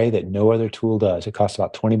in a way that no other tool does. It costs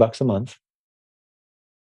about $20 a month.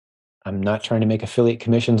 I'm not trying to make affiliate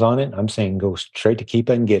commissions on it. I'm saying go straight to Keepa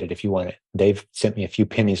and get it if you want it. They've sent me a few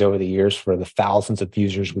pennies over the years for the thousands of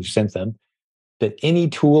users we've sent them. That any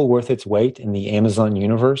tool worth its weight in the Amazon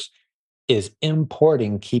universe is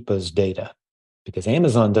importing Keepa's data because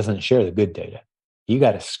Amazon doesn't share the good data. You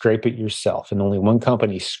got to scrape it yourself. And only one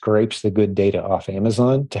company scrapes the good data off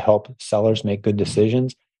Amazon to help sellers make good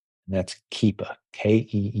decisions. And that's Keepa,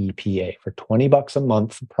 Keepa. For $20 a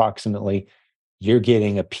month, approximately, you're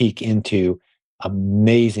getting a peek into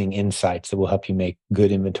amazing insights that will help you make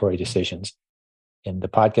good inventory decisions. And the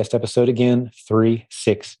podcast episode again,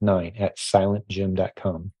 369 at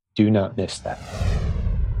silentjim.com. Do not miss that.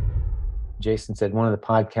 Jason said one of the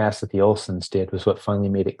podcasts that the Olsons did was what finally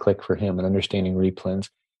made it click for him and understanding replens.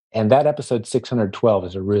 And that episode 612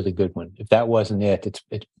 is a really good one. If that wasn't it,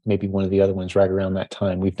 it's maybe one of the other ones right around that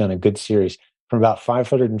time. We've done a good series from about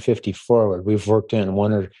 550 forward. We've worked in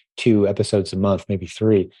 1 or 2 episodes a month, maybe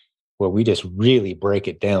 3, where we just really break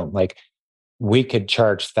it down. Like we could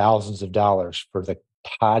charge thousands of dollars for the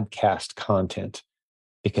podcast content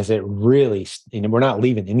because it really, we're not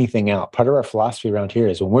leaving anything out. Part of our philosophy around here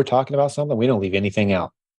is when we're talking about something, we don't leave anything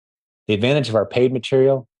out. The advantage of our paid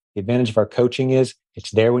material, the advantage of our coaching is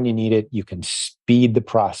it's there when you need it. You can speed the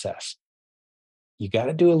process. You got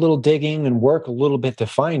to do a little digging and work a little bit to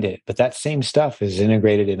find it, but that same stuff is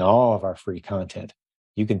integrated in all of our free content.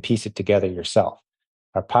 You can piece it together yourself.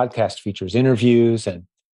 Our podcast features interviews and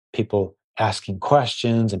people asking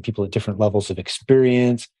questions and people at different levels of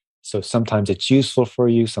experience. So sometimes it's useful for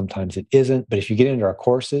you, sometimes it isn't. But if you get into our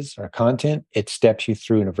courses, our content, it steps you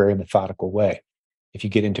through in a very methodical way. If you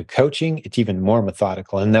get into coaching, it's even more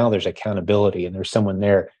methodical. And now there's accountability and there's someone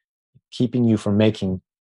there keeping you from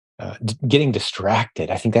getting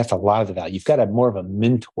distracted. I think that's a lot of the value. You've got to have more of a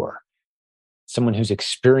mentor, someone whose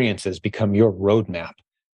experiences become your roadmap.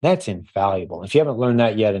 That's invaluable. If you haven't learned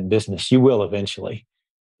that yet in business, you will eventually.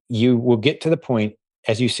 You will get to the point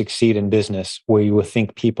as you succeed in business where you will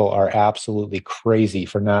think people are absolutely crazy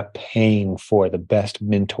for not paying for the best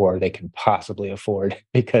mentor they can possibly afford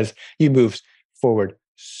because you move forward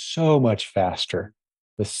so much faster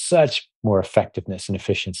with such more effectiveness and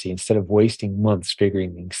efficiency instead of wasting months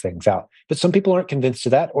figuring these things out. But some people aren't convinced of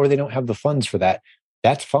that or they don't have the funds for that.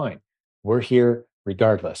 That's fine. We're here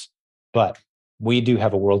regardless. But we do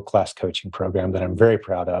have a world-class coaching program that I'm very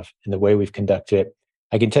proud of in the way we've conducted it.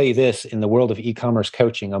 I can tell you this, in the world of e-commerce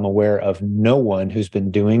coaching, I'm aware of no one who's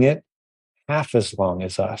been doing it half as long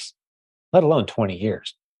as us, let alone 20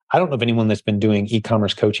 years. I don't know of anyone that's been doing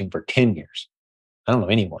e-commerce coaching for 10 years. I don't know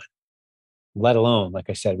anyone, let alone, like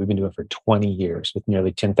I said, we've been doing it for 20 years with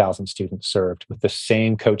nearly 10,000 students served with the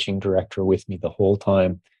same coaching director with me the whole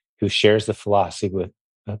time who shares the philosophy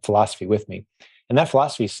with me. And that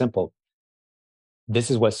philosophy is simple.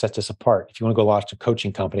 This is what sets us apart. If you want to go launch a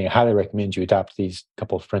coaching company, I highly recommend you adopt these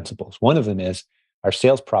couple of principles. One of them is our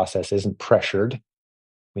sales process isn't pressured.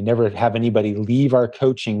 We never have anybody leave our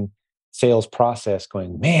coaching sales process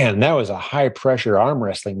going, man, that was a high pressure arm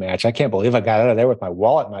wrestling match. I can't believe I got out of there with my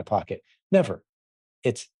wallet in my pocket. Never.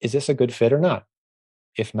 Is this a good fit or not?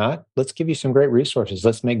 If not, let's give you some great resources.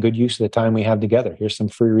 Let's make good use of the time we have together. Here's some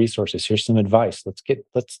free resources. Here's some advice.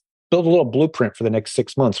 Let's build a little blueprint for the next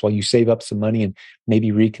 6 months while you save up some money and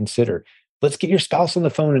maybe reconsider. Let's get your spouse on the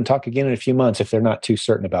phone and talk again in a few months if they're not too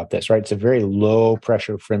certain about this, right? It's a very low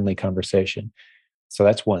pressure, friendly conversation. So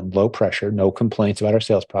that's one, low pressure, no complaints about our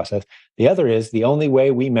sales process. The other is the only way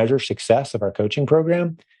we measure success of our coaching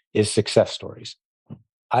program is success stories.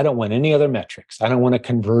 I don't want any other metrics. I don't want a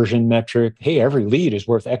conversion metric. Hey, every lead is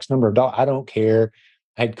worth X number of dollars. I don't care.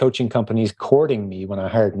 I had coaching companies courting me when I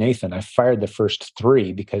hired Nathan. I fired the first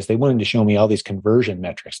 3 because they wanted to show me all these conversion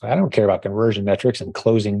metrics. I don't care about conversion metrics and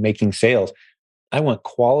closing, making sales. I want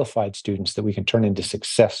qualified students that we can turn into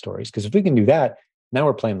success stories. Because if we can do that, now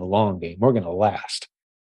we're playing the long game. We're going to last.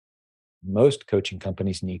 Most coaching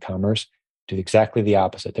companies in e-commerce do exactly the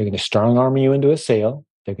opposite. They're going to strong arm you into a sale.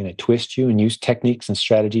 They're going to twist you and use techniques and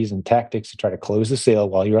strategies and tactics to try to close the sale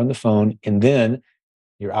while you're on the phone. And then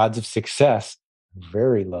your odds of success are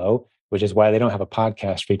very low, which is why they don't have a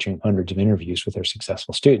podcast featuring hundreds of interviews with their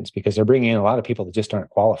successful students, because they're bringing in a lot of people that just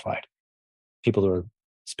aren't qualified. People who are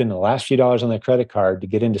spending the last few dollars on their credit card to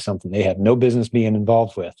get into something they have no business being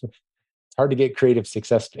involved with. It's hard to get creative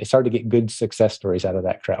success. It's hard to get good success stories out of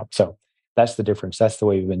that crowd. So That's the difference. That's the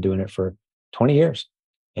way we've been doing it for 20 years.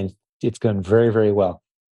 And it's going very, very well.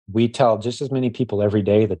 We tell just as many people every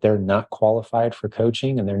day that they're not qualified for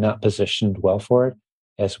coaching and they're not positioned well for it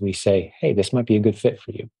as we say, hey, this might be a good fit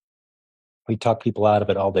for you. We talk people out of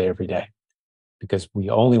it all day, every day, because we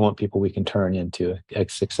only want people we can turn into a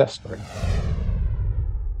success story.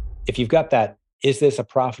 If you've got that, is this a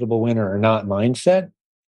profitable winner or not mindset,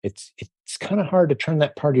 it's kind of hard to turn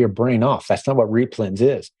that part of your brain off. That's not what Replens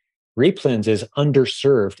is. Replens is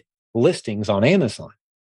underserved listings on Amazon.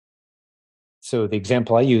 So the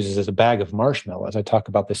example I use is a bag of marshmallows. I talk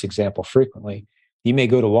about this example frequently. You may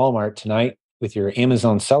go to Walmart tonight with your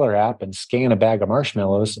Amazon seller app and scan a bag of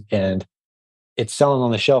marshmallows, and it's selling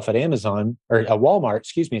on the shelf at Amazon, or at Walmart,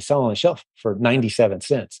 excuse me, selling on the shelf for 97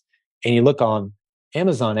 cents. And you look on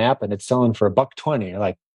Amazon app and it's selling for $1.20. You're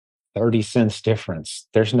like, 30 cents difference.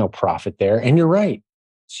 There's no profit there. And you're right.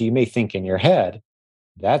 So you may think in your head,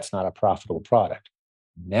 that's not a profitable product.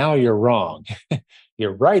 Now you're wrong.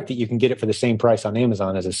 You're right that you can get it for the same price on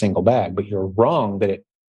Amazon as a single bag, but you're wrong that it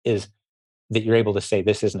is, that you're able to say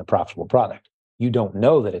this isn't a profitable product. You don't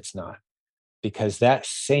know that it's not, because that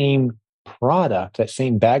same product, that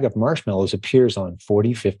same bag of marshmallows appears on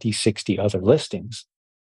 40, 50, 60 other listings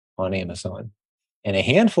on Amazon. And a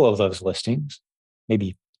handful of those listings,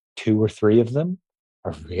 maybe 2 or 3 of them,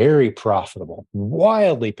 are very profitable,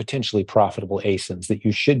 wildly potentially profitable ASINs that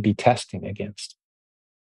you should be testing against.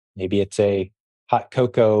 Maybe it's a hot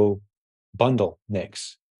cocoa bundle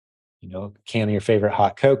mix, can of your favorite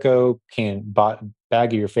hot cocoa,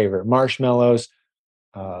 bag of your favorite marshmallows.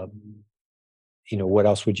 What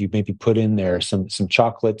else would you maybe put in there? Some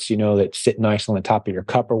chocolates, that sit nice on the top of your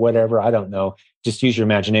cup or whatever. I don't know. Just use your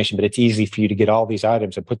imagination, but it's easy for you to get all these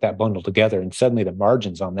items and put that bundle together. And suddenly the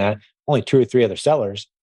margins on that, only 2 or 3 other sellers,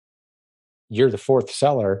 you're the 4th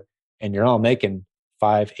seller and you're all making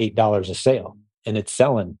 $5, $8 a sale. And it's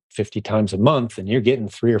selling 50 times a month and you're getting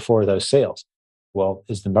 3 or 4 of those sales. Well,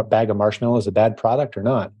 is the bag of marshmallows a bad product or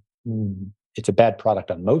not? It's a bad product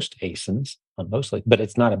on most ASINs, but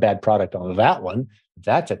it's not a bad product on that one.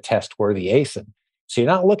 That's a test-worthy ASIN. So you're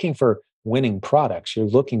not looking for winning products. You're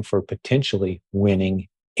looking for potentially winning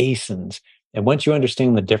ASINs. And once you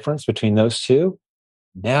understand the difference between those two,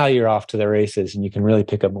 now you're off to the races and you can really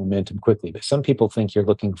pick up momentum quickly. But some people think you're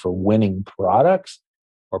looking for winning products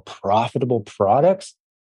or profitable products.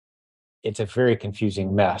 It's a very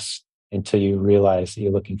confusing mess until you realize that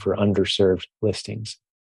you're looking for underserved listings,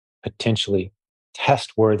 potentially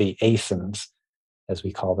test-worthy ASINs, as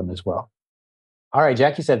we call them as well. All right,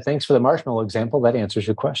 Jackie said, thanks for the marshmallow example. That answers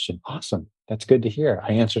your question. Awesome. That's good to hear.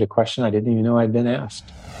 I answered a question I didn't even know I'd been asked.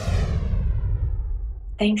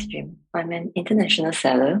 Thanks, Jim. I'm an international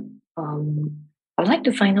seller. I'd like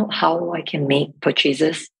to find out how I can make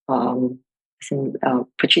purchases, purchases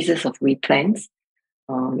of replens.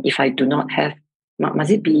 If I do not have,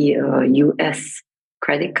 must it be a US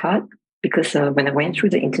credit card? Because when I went through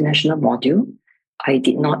the international module, I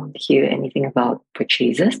did not hear anything about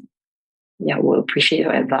purchases. Yeah, we'll appreciate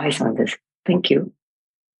your advice on this. Thank you.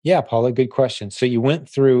 Yeah, Paula, good question. So you went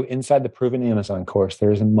through inside the Proven Amazon course,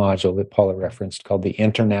 there's a module that Paula referenced called the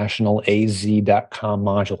internationalaz.com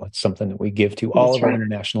module. It's something that we give to all of our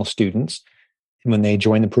international students when they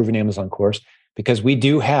join the Proven Amazon course, because we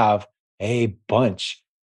do have a bunch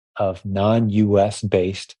of non-US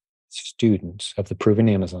based students of the Proven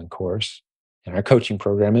Amazon course and our coaching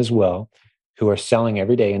program as well, who are selling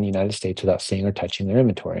every day in the United States without seeing or touching their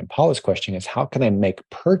inventory. And Paula's question is, how can I make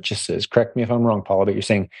purchases? Correct me if I'm wrong, Paula, but you're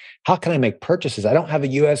saying, how can I make purchases? I don't have a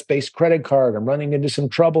US-based credit card. I'm running into some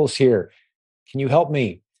troubles here. Can you help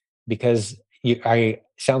me? Because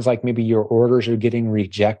sounds like maybe your orders are getting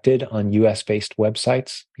rejected on US-based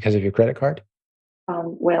websites because of your credit card?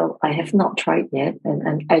 Well, I have not tried yet.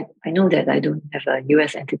 And I know that I don't have a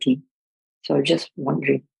US entity. So I'm just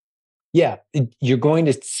wondering. Yeah, you're going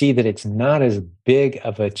to see that it's not as big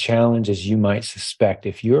of a challenge as you might suspect.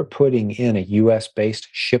 If you're putting in a US-based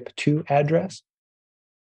ship-to address,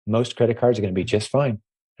 most credit cards are going to be just fine.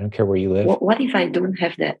 I don't care where you live. What if I don't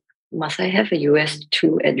have that? Must I have a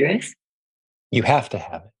US-to address? You have to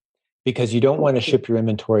have it because you don't want to ship your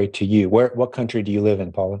inventory to you. What country do you live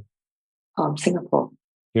in, Paula? Singapore.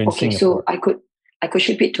 You're in Singapore. So I could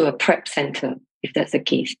ship it to a prep center if that's the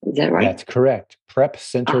case. Is that right? That's correct.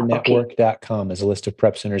 PrepCenterNetwork.com is a list of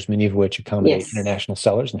prep centers, many of which accommodate international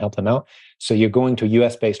sellers and help them out. So you're going to a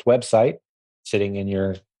US-based website, sitting in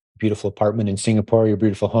your beautiful apartment in Singapore, your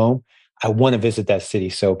beautiful home. I want to visit that city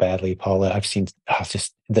so badly, Paula. I've seen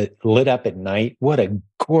just the lit up at night. What a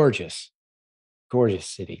gorgeous, gorgeous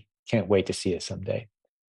city. Can't wait to see it someday.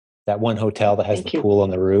 That one hotel that has the pool on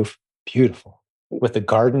the roof. Beautiful. with the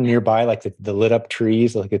garden nearby, like the lit up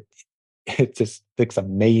trees, like it just looks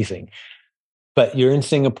amazing. But you're in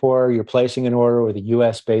Singapore, you're placing an order with a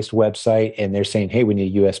US based website, and they're saying, hey, we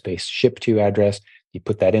need a US based ship to address. You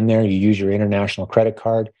put that in there, you use your international credit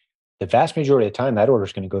card. The vast majority of the time, that order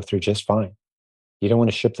is going to go through just fine. You don't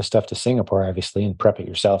want to ship the stuff to Singapore, obviously, and prep it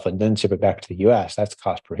yourself and then ship it back to the US. That's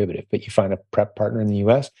cost prohibitive. But you find a prep partner in the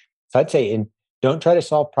US. So I'd say don't try to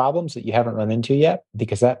solve problems that you haven't run into yet,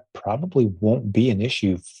 because that probably won't be an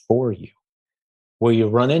issue for you. Where you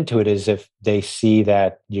run into it is if they see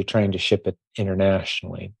that you're trying to ship it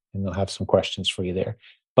internationally, and they'll have some questions for you there.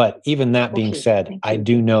 But even that being said, I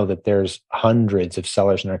do know that there's hundreds of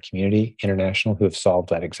sellers in our community, international, who have solved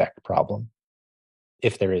that exact problem,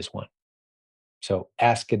 if there is one. So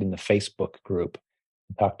ask it in the Facebook group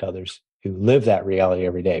and talk to others who live that reality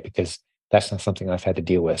every day, because that's not something I've had to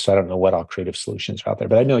deal with. So I don't know what all creative solutions are out there,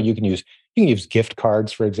 but I know you can use gift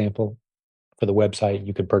cards, for example, for the website.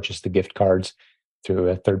 You could purchase the gift cards through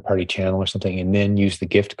a third-party channel or something, and then use the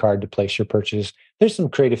gift card to place your purchase. There's some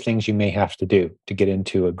creative things you may have to do to get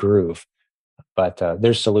into a groove, but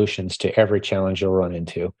there's solutions to every challenge you'll run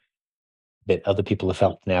into that other people have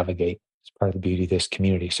helped navigate. It's part of the beauty of this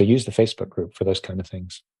community. So use the Facebook group for those kind of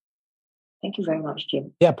things. Thank you very much,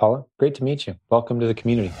 Jim. Yeah, Paula, great to meet you. Welcome to the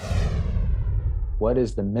community. What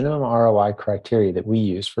is the minimum ROI criteria that we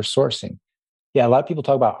use for sourcing? Yeah, a lot of people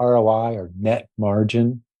talk about ROI or net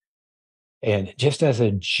margin. And just as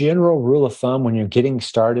a general rule of thumb, when you're getting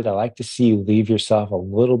started, I like to see you leave yourself a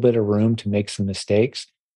little bit of room to make some mistakes.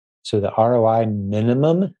 So the ROI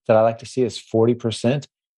minimum that I like to see is 40%.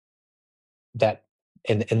 That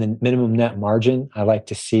and the minimum net margin I like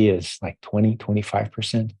to see is like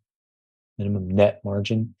 20-25% minimum net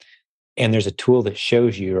margin. And there's a tool that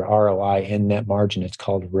shows you your ROI and net margin. It's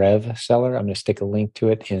called Rev Seller. I'm going to stick a link to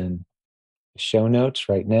it in the show notes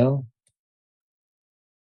right now.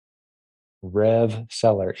 Rev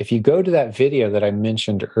Seller. If you go to that video that I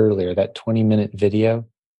mentioned earlier, that 20-minute video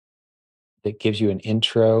that gives you an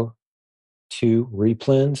intro to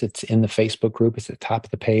replens, it's in the Facebook group. It's at the top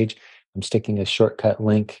of the page. I'm sticking a shortcut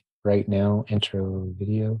link right now, intro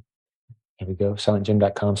video. Here we go,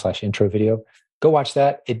 silentjim.com/intro video. Go watch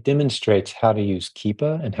that. It demonstrates how to use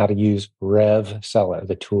Keepa and how to use Rev Seller,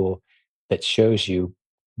 the tool that shows you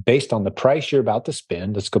based on the price you're about to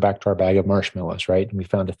spend. Let's go back to our bag of marshmallows, right? And we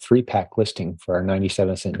found a 3-pack listing for our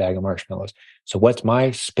 97-cent bag of marshmallows. So what's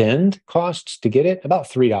my spend costs to get it? About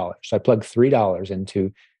 $3. So I plug $3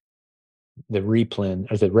 into the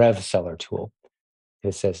replen or the Rev Seller tool.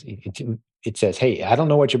 It says, hey, I don't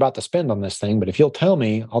know what you're about to spend on this thing, but if you'll tell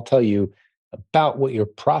me, I'll tell you about what your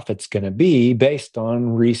profit's going to be based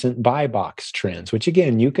on recent buy box trends, which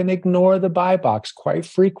again, you can ignore the buy box quite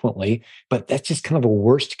frequently, but that's just kind of a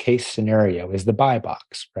worst case scenario is the buy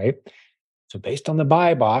box, right? So based on the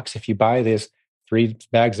buy box, if you buy this 3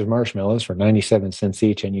 bags of marshmallows for 97 cents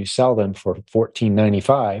each and you sell them for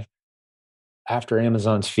 $14.95, after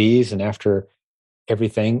Amazon's fees and after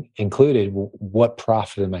everything included, what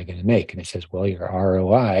profit am I going to make? And it says, well, your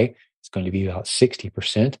ROI is going to be about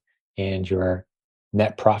 60%, and your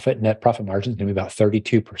net profit margin is going to be about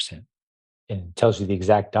 32%. And it tells you the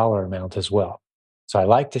exact dollar amount as well. So I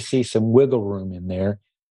like to see some wiggle room in there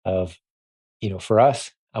of, for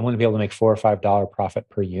us, I want to be able to make $4 or $5 profit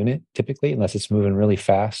per unit typically, unless it's moving really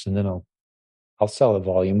fast. And then I'll sell a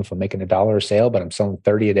volume if I'm making $1 a sale, but I'm selling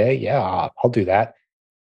 30 a day. Yeah, I'll do that.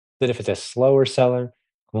 But if it's a slower seller,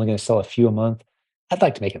 I'm only going to sell a few a month, I'd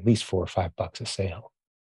like to make at least $4 or $5 a sale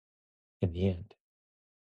in the end.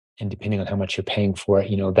 And depending on how much you're paying for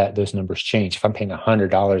it, that those numbers change. If I'm paying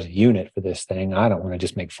 $100 a unit for this thing, I don't want to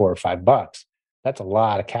just make $4 or $5. That's a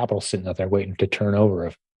lot of capital sitting out there waiting to turn over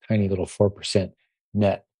a tiny little 4%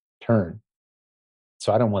 net turn.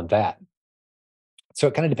 So I don't want that. So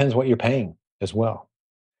it kind of depends what you're paying as well.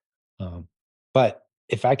 But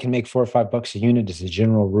if I can make $4 or $5 a unit as a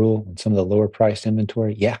general rule on some of the lower priced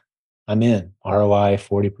inventory, yeah, I'm in. ROI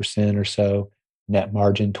 40% or so, net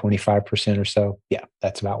margin 25% or so. Yeah,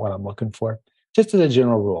 that's about what I'm looking for. Just as a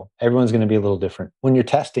general rule, everyone's going to be a little different. When you're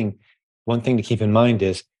testing, one thing to keep in mind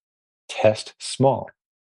is test small.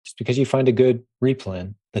 Just because you find a good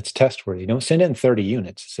replen that's testworthy, don't send in 30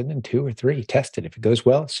 units. Send in 2 or 3. Test it. If it goes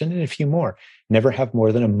well, send in a few more. Never have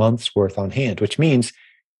more than a month's worth on hand, which means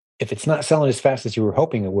if it's not selling as fast as you were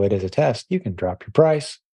hoping it would as a test, you can drop your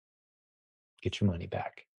price, get your money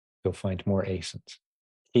back. Go find more ASINs.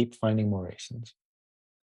 Keep finding more ASINs.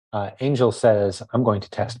 Angel says, I'm going to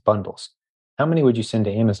test bundles. How many would you send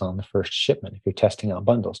to Amazon the first shipment if you're testing out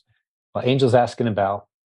bundles? Well, Angel's asking about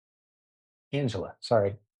Angela.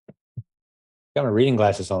 Sorry. Got my reading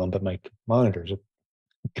glasses on, but my monitors are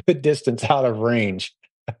good distance out of range?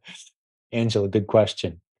 Angela, good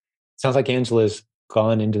question. Sounds like Angela's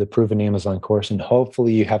gone into the Proven Amazon course, and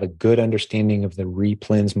hopefully you have a good understanding of the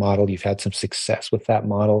replens model. You've had some success with that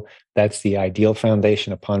model. That's the ideal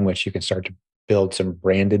foundation upon which you can start to build some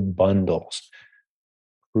branded bundles.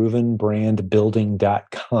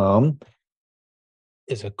 Provenbrandbuilding.com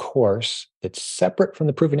is a course that's separate from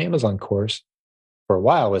the Proven Amazon course. For a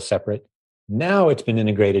while it was separate. Now it's been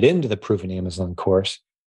integrated into the Proven Amazon course.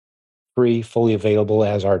 Free, fully available,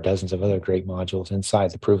 as are dozens of other great modules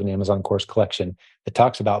inside the Proven Amazon course collection that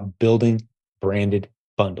talks about building branded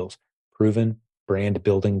bundles.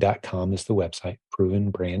 Provenbrandbuilding.com is the website,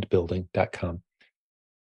 provenbrandbuilding.com.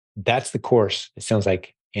 That's the course, it sounds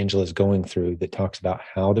like Angela's going through, that talks about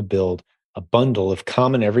how to build a bundle of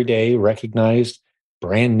common, everyday, recognized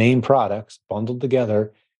brand name products bundled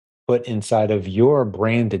together, put inside of your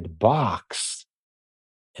branded box.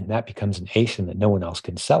 And that becomes an ASIN that no one else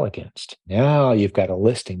can sell against. Now you've got a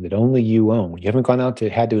listing that only you own. You haven't gone out to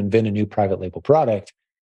had to invent a new private label product,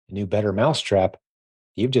 a new better mousetrap.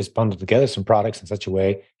 You've just bundled together some products in such a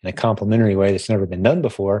way, in a complementary way that's never been done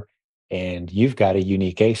before. And you've got a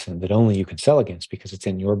unique ASIN that only you can sell against because it's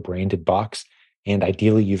in your branded box. And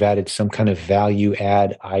ideally, you've added some kind of value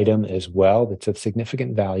add item as well that's of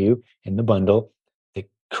significant value in the bundle that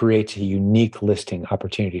creates a unique listing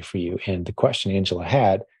opportunity for you. And the question Angela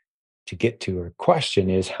had to get to her question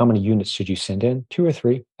is, how many units should you send in? 2 or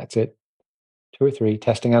 3. That's it. 2 or 3.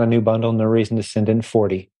 Testing out a new bundle, no reason to send in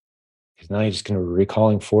 40. Because now you're just going to be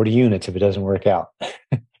recalling 40 units if it doesn't work out.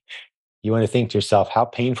 You want to think to yourself, how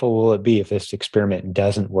painful will it be if this experiment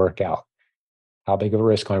doesn't work out? How big of a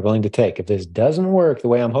risk am I willing to take? If this doesn't work the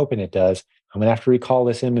way I'm hoping it does, I'm going to have to recall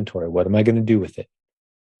this inventory. What am I going to do with it?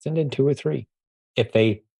 Send in 2 or 3. If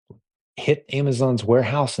they hit Amazon's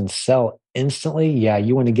warehouse and sell instantly, yeah,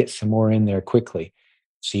 you want to get some more in there quickly.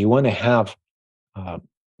 So you want to have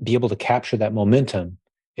be able to capture that momentum.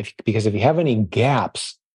 Because if you have any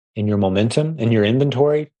gaps in your momentum, in your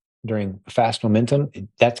inventory during fast momentum,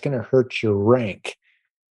 that's going to hurt your rank.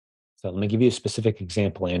 So let me give you a specific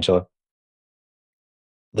example, Angela.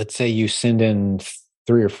 Let's say you send in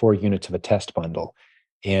 3 or 4 units of a test bundle,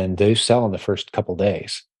 and those sell in the first couple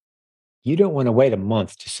days. You don't want to wait a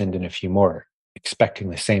month to send in a few more,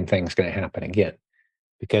 expecting the same thing's going to happen again.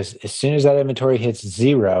 Because as soon as that inventory hits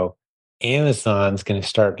 0, Amazon's going to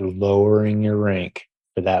start lowering your rank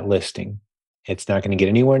for that listing. It's not going to get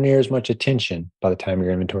anywhere near as much attention by the time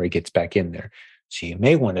your inventory gets back in there. So you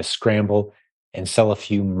may want to scramble and sell a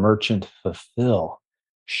few merchant fulfill,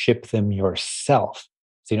 ship them yourself.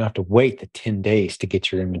 So you don't have to wait the 10 days to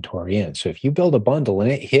get your inventory in. So if you build a bundle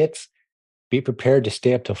and it hits, be prepared to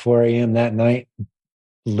stay up till 4 a.m. that night,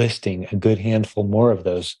 listing a good handful more of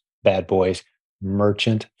those bad boys,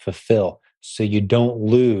 merchant fulfill, so you don't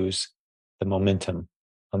lose the momentum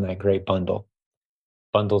on that great bundle.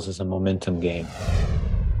 Bundles is a momentum game.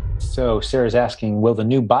 So Sarah's asking, will the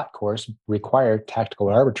new bot course require tactical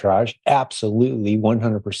arbitrage? Absolutely,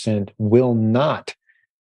 100% will not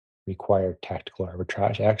require tactical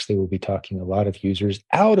arbitrage. Actually, we'll be talking a lot of users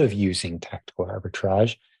out of using tactical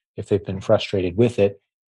arbitrage if they've been frustrated with it.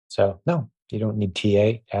 So no, you don't need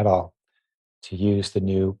TA at all to use the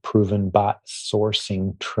new proven bot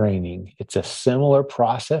sourcing training. It's a similar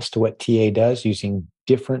process to what TA does, using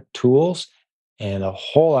different tools and a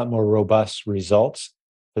whole lot more robust results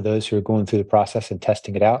for those who are going through the process and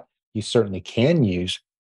testing it out. You certainly can use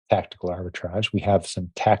tactical arbitrage. We have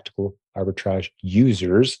some tactical arbitrage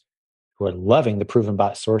users who are loving the proven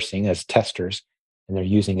bot sourcing as testers, and they're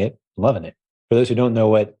using it, loving it. For those who don't know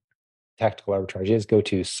what tactical arbitrage is, go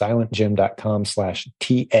to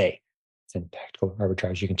silentjim.com/TA. It's in tactical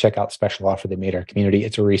arbitrage. You can check out the special offer they made our community.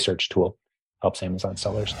 It's a research tool, helps Amazon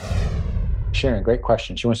sellers. Sharon, great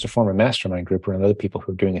question. She wants to form a mastermind group around other people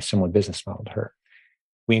who are doing a similar business model to her.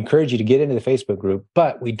 We encourage you to get into the Facebook group,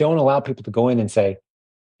 but we don't allow people to go in and say,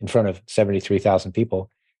 in front of 73,000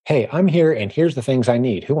 people, hey, I'm here and here's the things I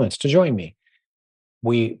need. Who wants to join me?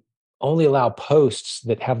 We only allow posts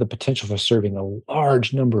that have the potential for serving a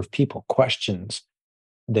large number of people, questions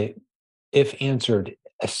that, if answered,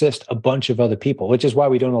 assist a bunch of other people, which is why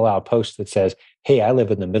we don't allow a post that says, hey, I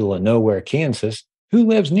live in the middle of nowhere, Kansas. Who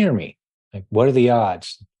lives near me? Like, what are the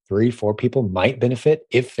odds? 3, 4 people might benefit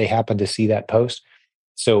if they happen to see that post.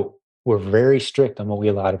 So we're very strict on what we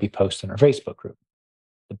allow to be posted in our Facebook group.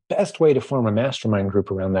 The best way to form a mastermind group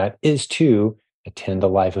around that is to attend a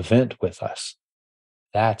live event with us.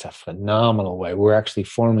 That's a phenomenal way. We're actually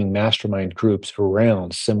forming mastermind groups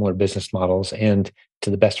around similar business models and, to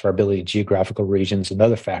the best of our ability, geographical regions and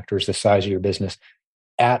other factors, the size of your business,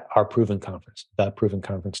 at our Proven Conference,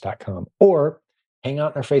 theprovenconference.com. Or hang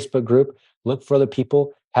out in our Facebook group, look for other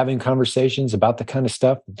people having conversations about the kind of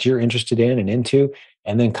stuff that you're interested in and into,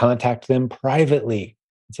 and then contact them privately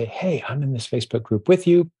and say, hey, I'm in this Facebook group with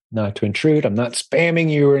you. Not to intrude. I'm not spamming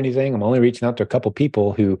you or anything. I'm only reaching out to a couple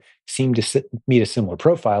people who seem to meet a similar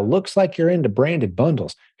profile. Looks like you're into branded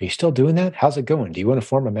bundles. Are you still doing that? How's it going? Do you want to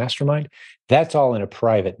form a mastermind? That's all in a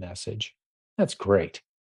private message. That's great.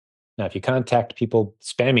 Now, if you contact people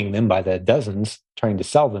spamming them by the dozens, trying to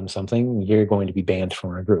sell them something, you're going to be banned from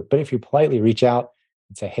our group. But if you politely reach out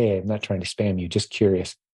and say, hey, I'm not trying to spam you, just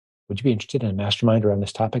curious, would you be interested in a mastermind around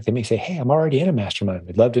this topic? They may say, hey, I'm already in a mastermind.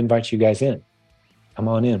 We'd love to invite you guys in. Come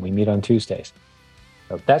on in. We meet on Tuesdays.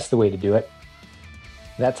 So that's the way to do it.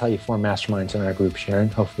 That's how you form masterminds in our group, Sharon.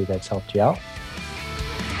 Hopefully that's helped you out.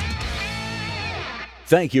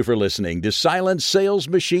 Thank you for listening to Silent Sales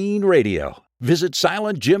Machine Radio. Visit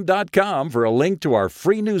silentjim.com for a link to our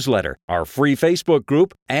free newsletter, our free Facebook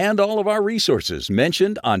group, and all of our resources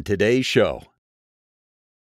mentioned on today's show.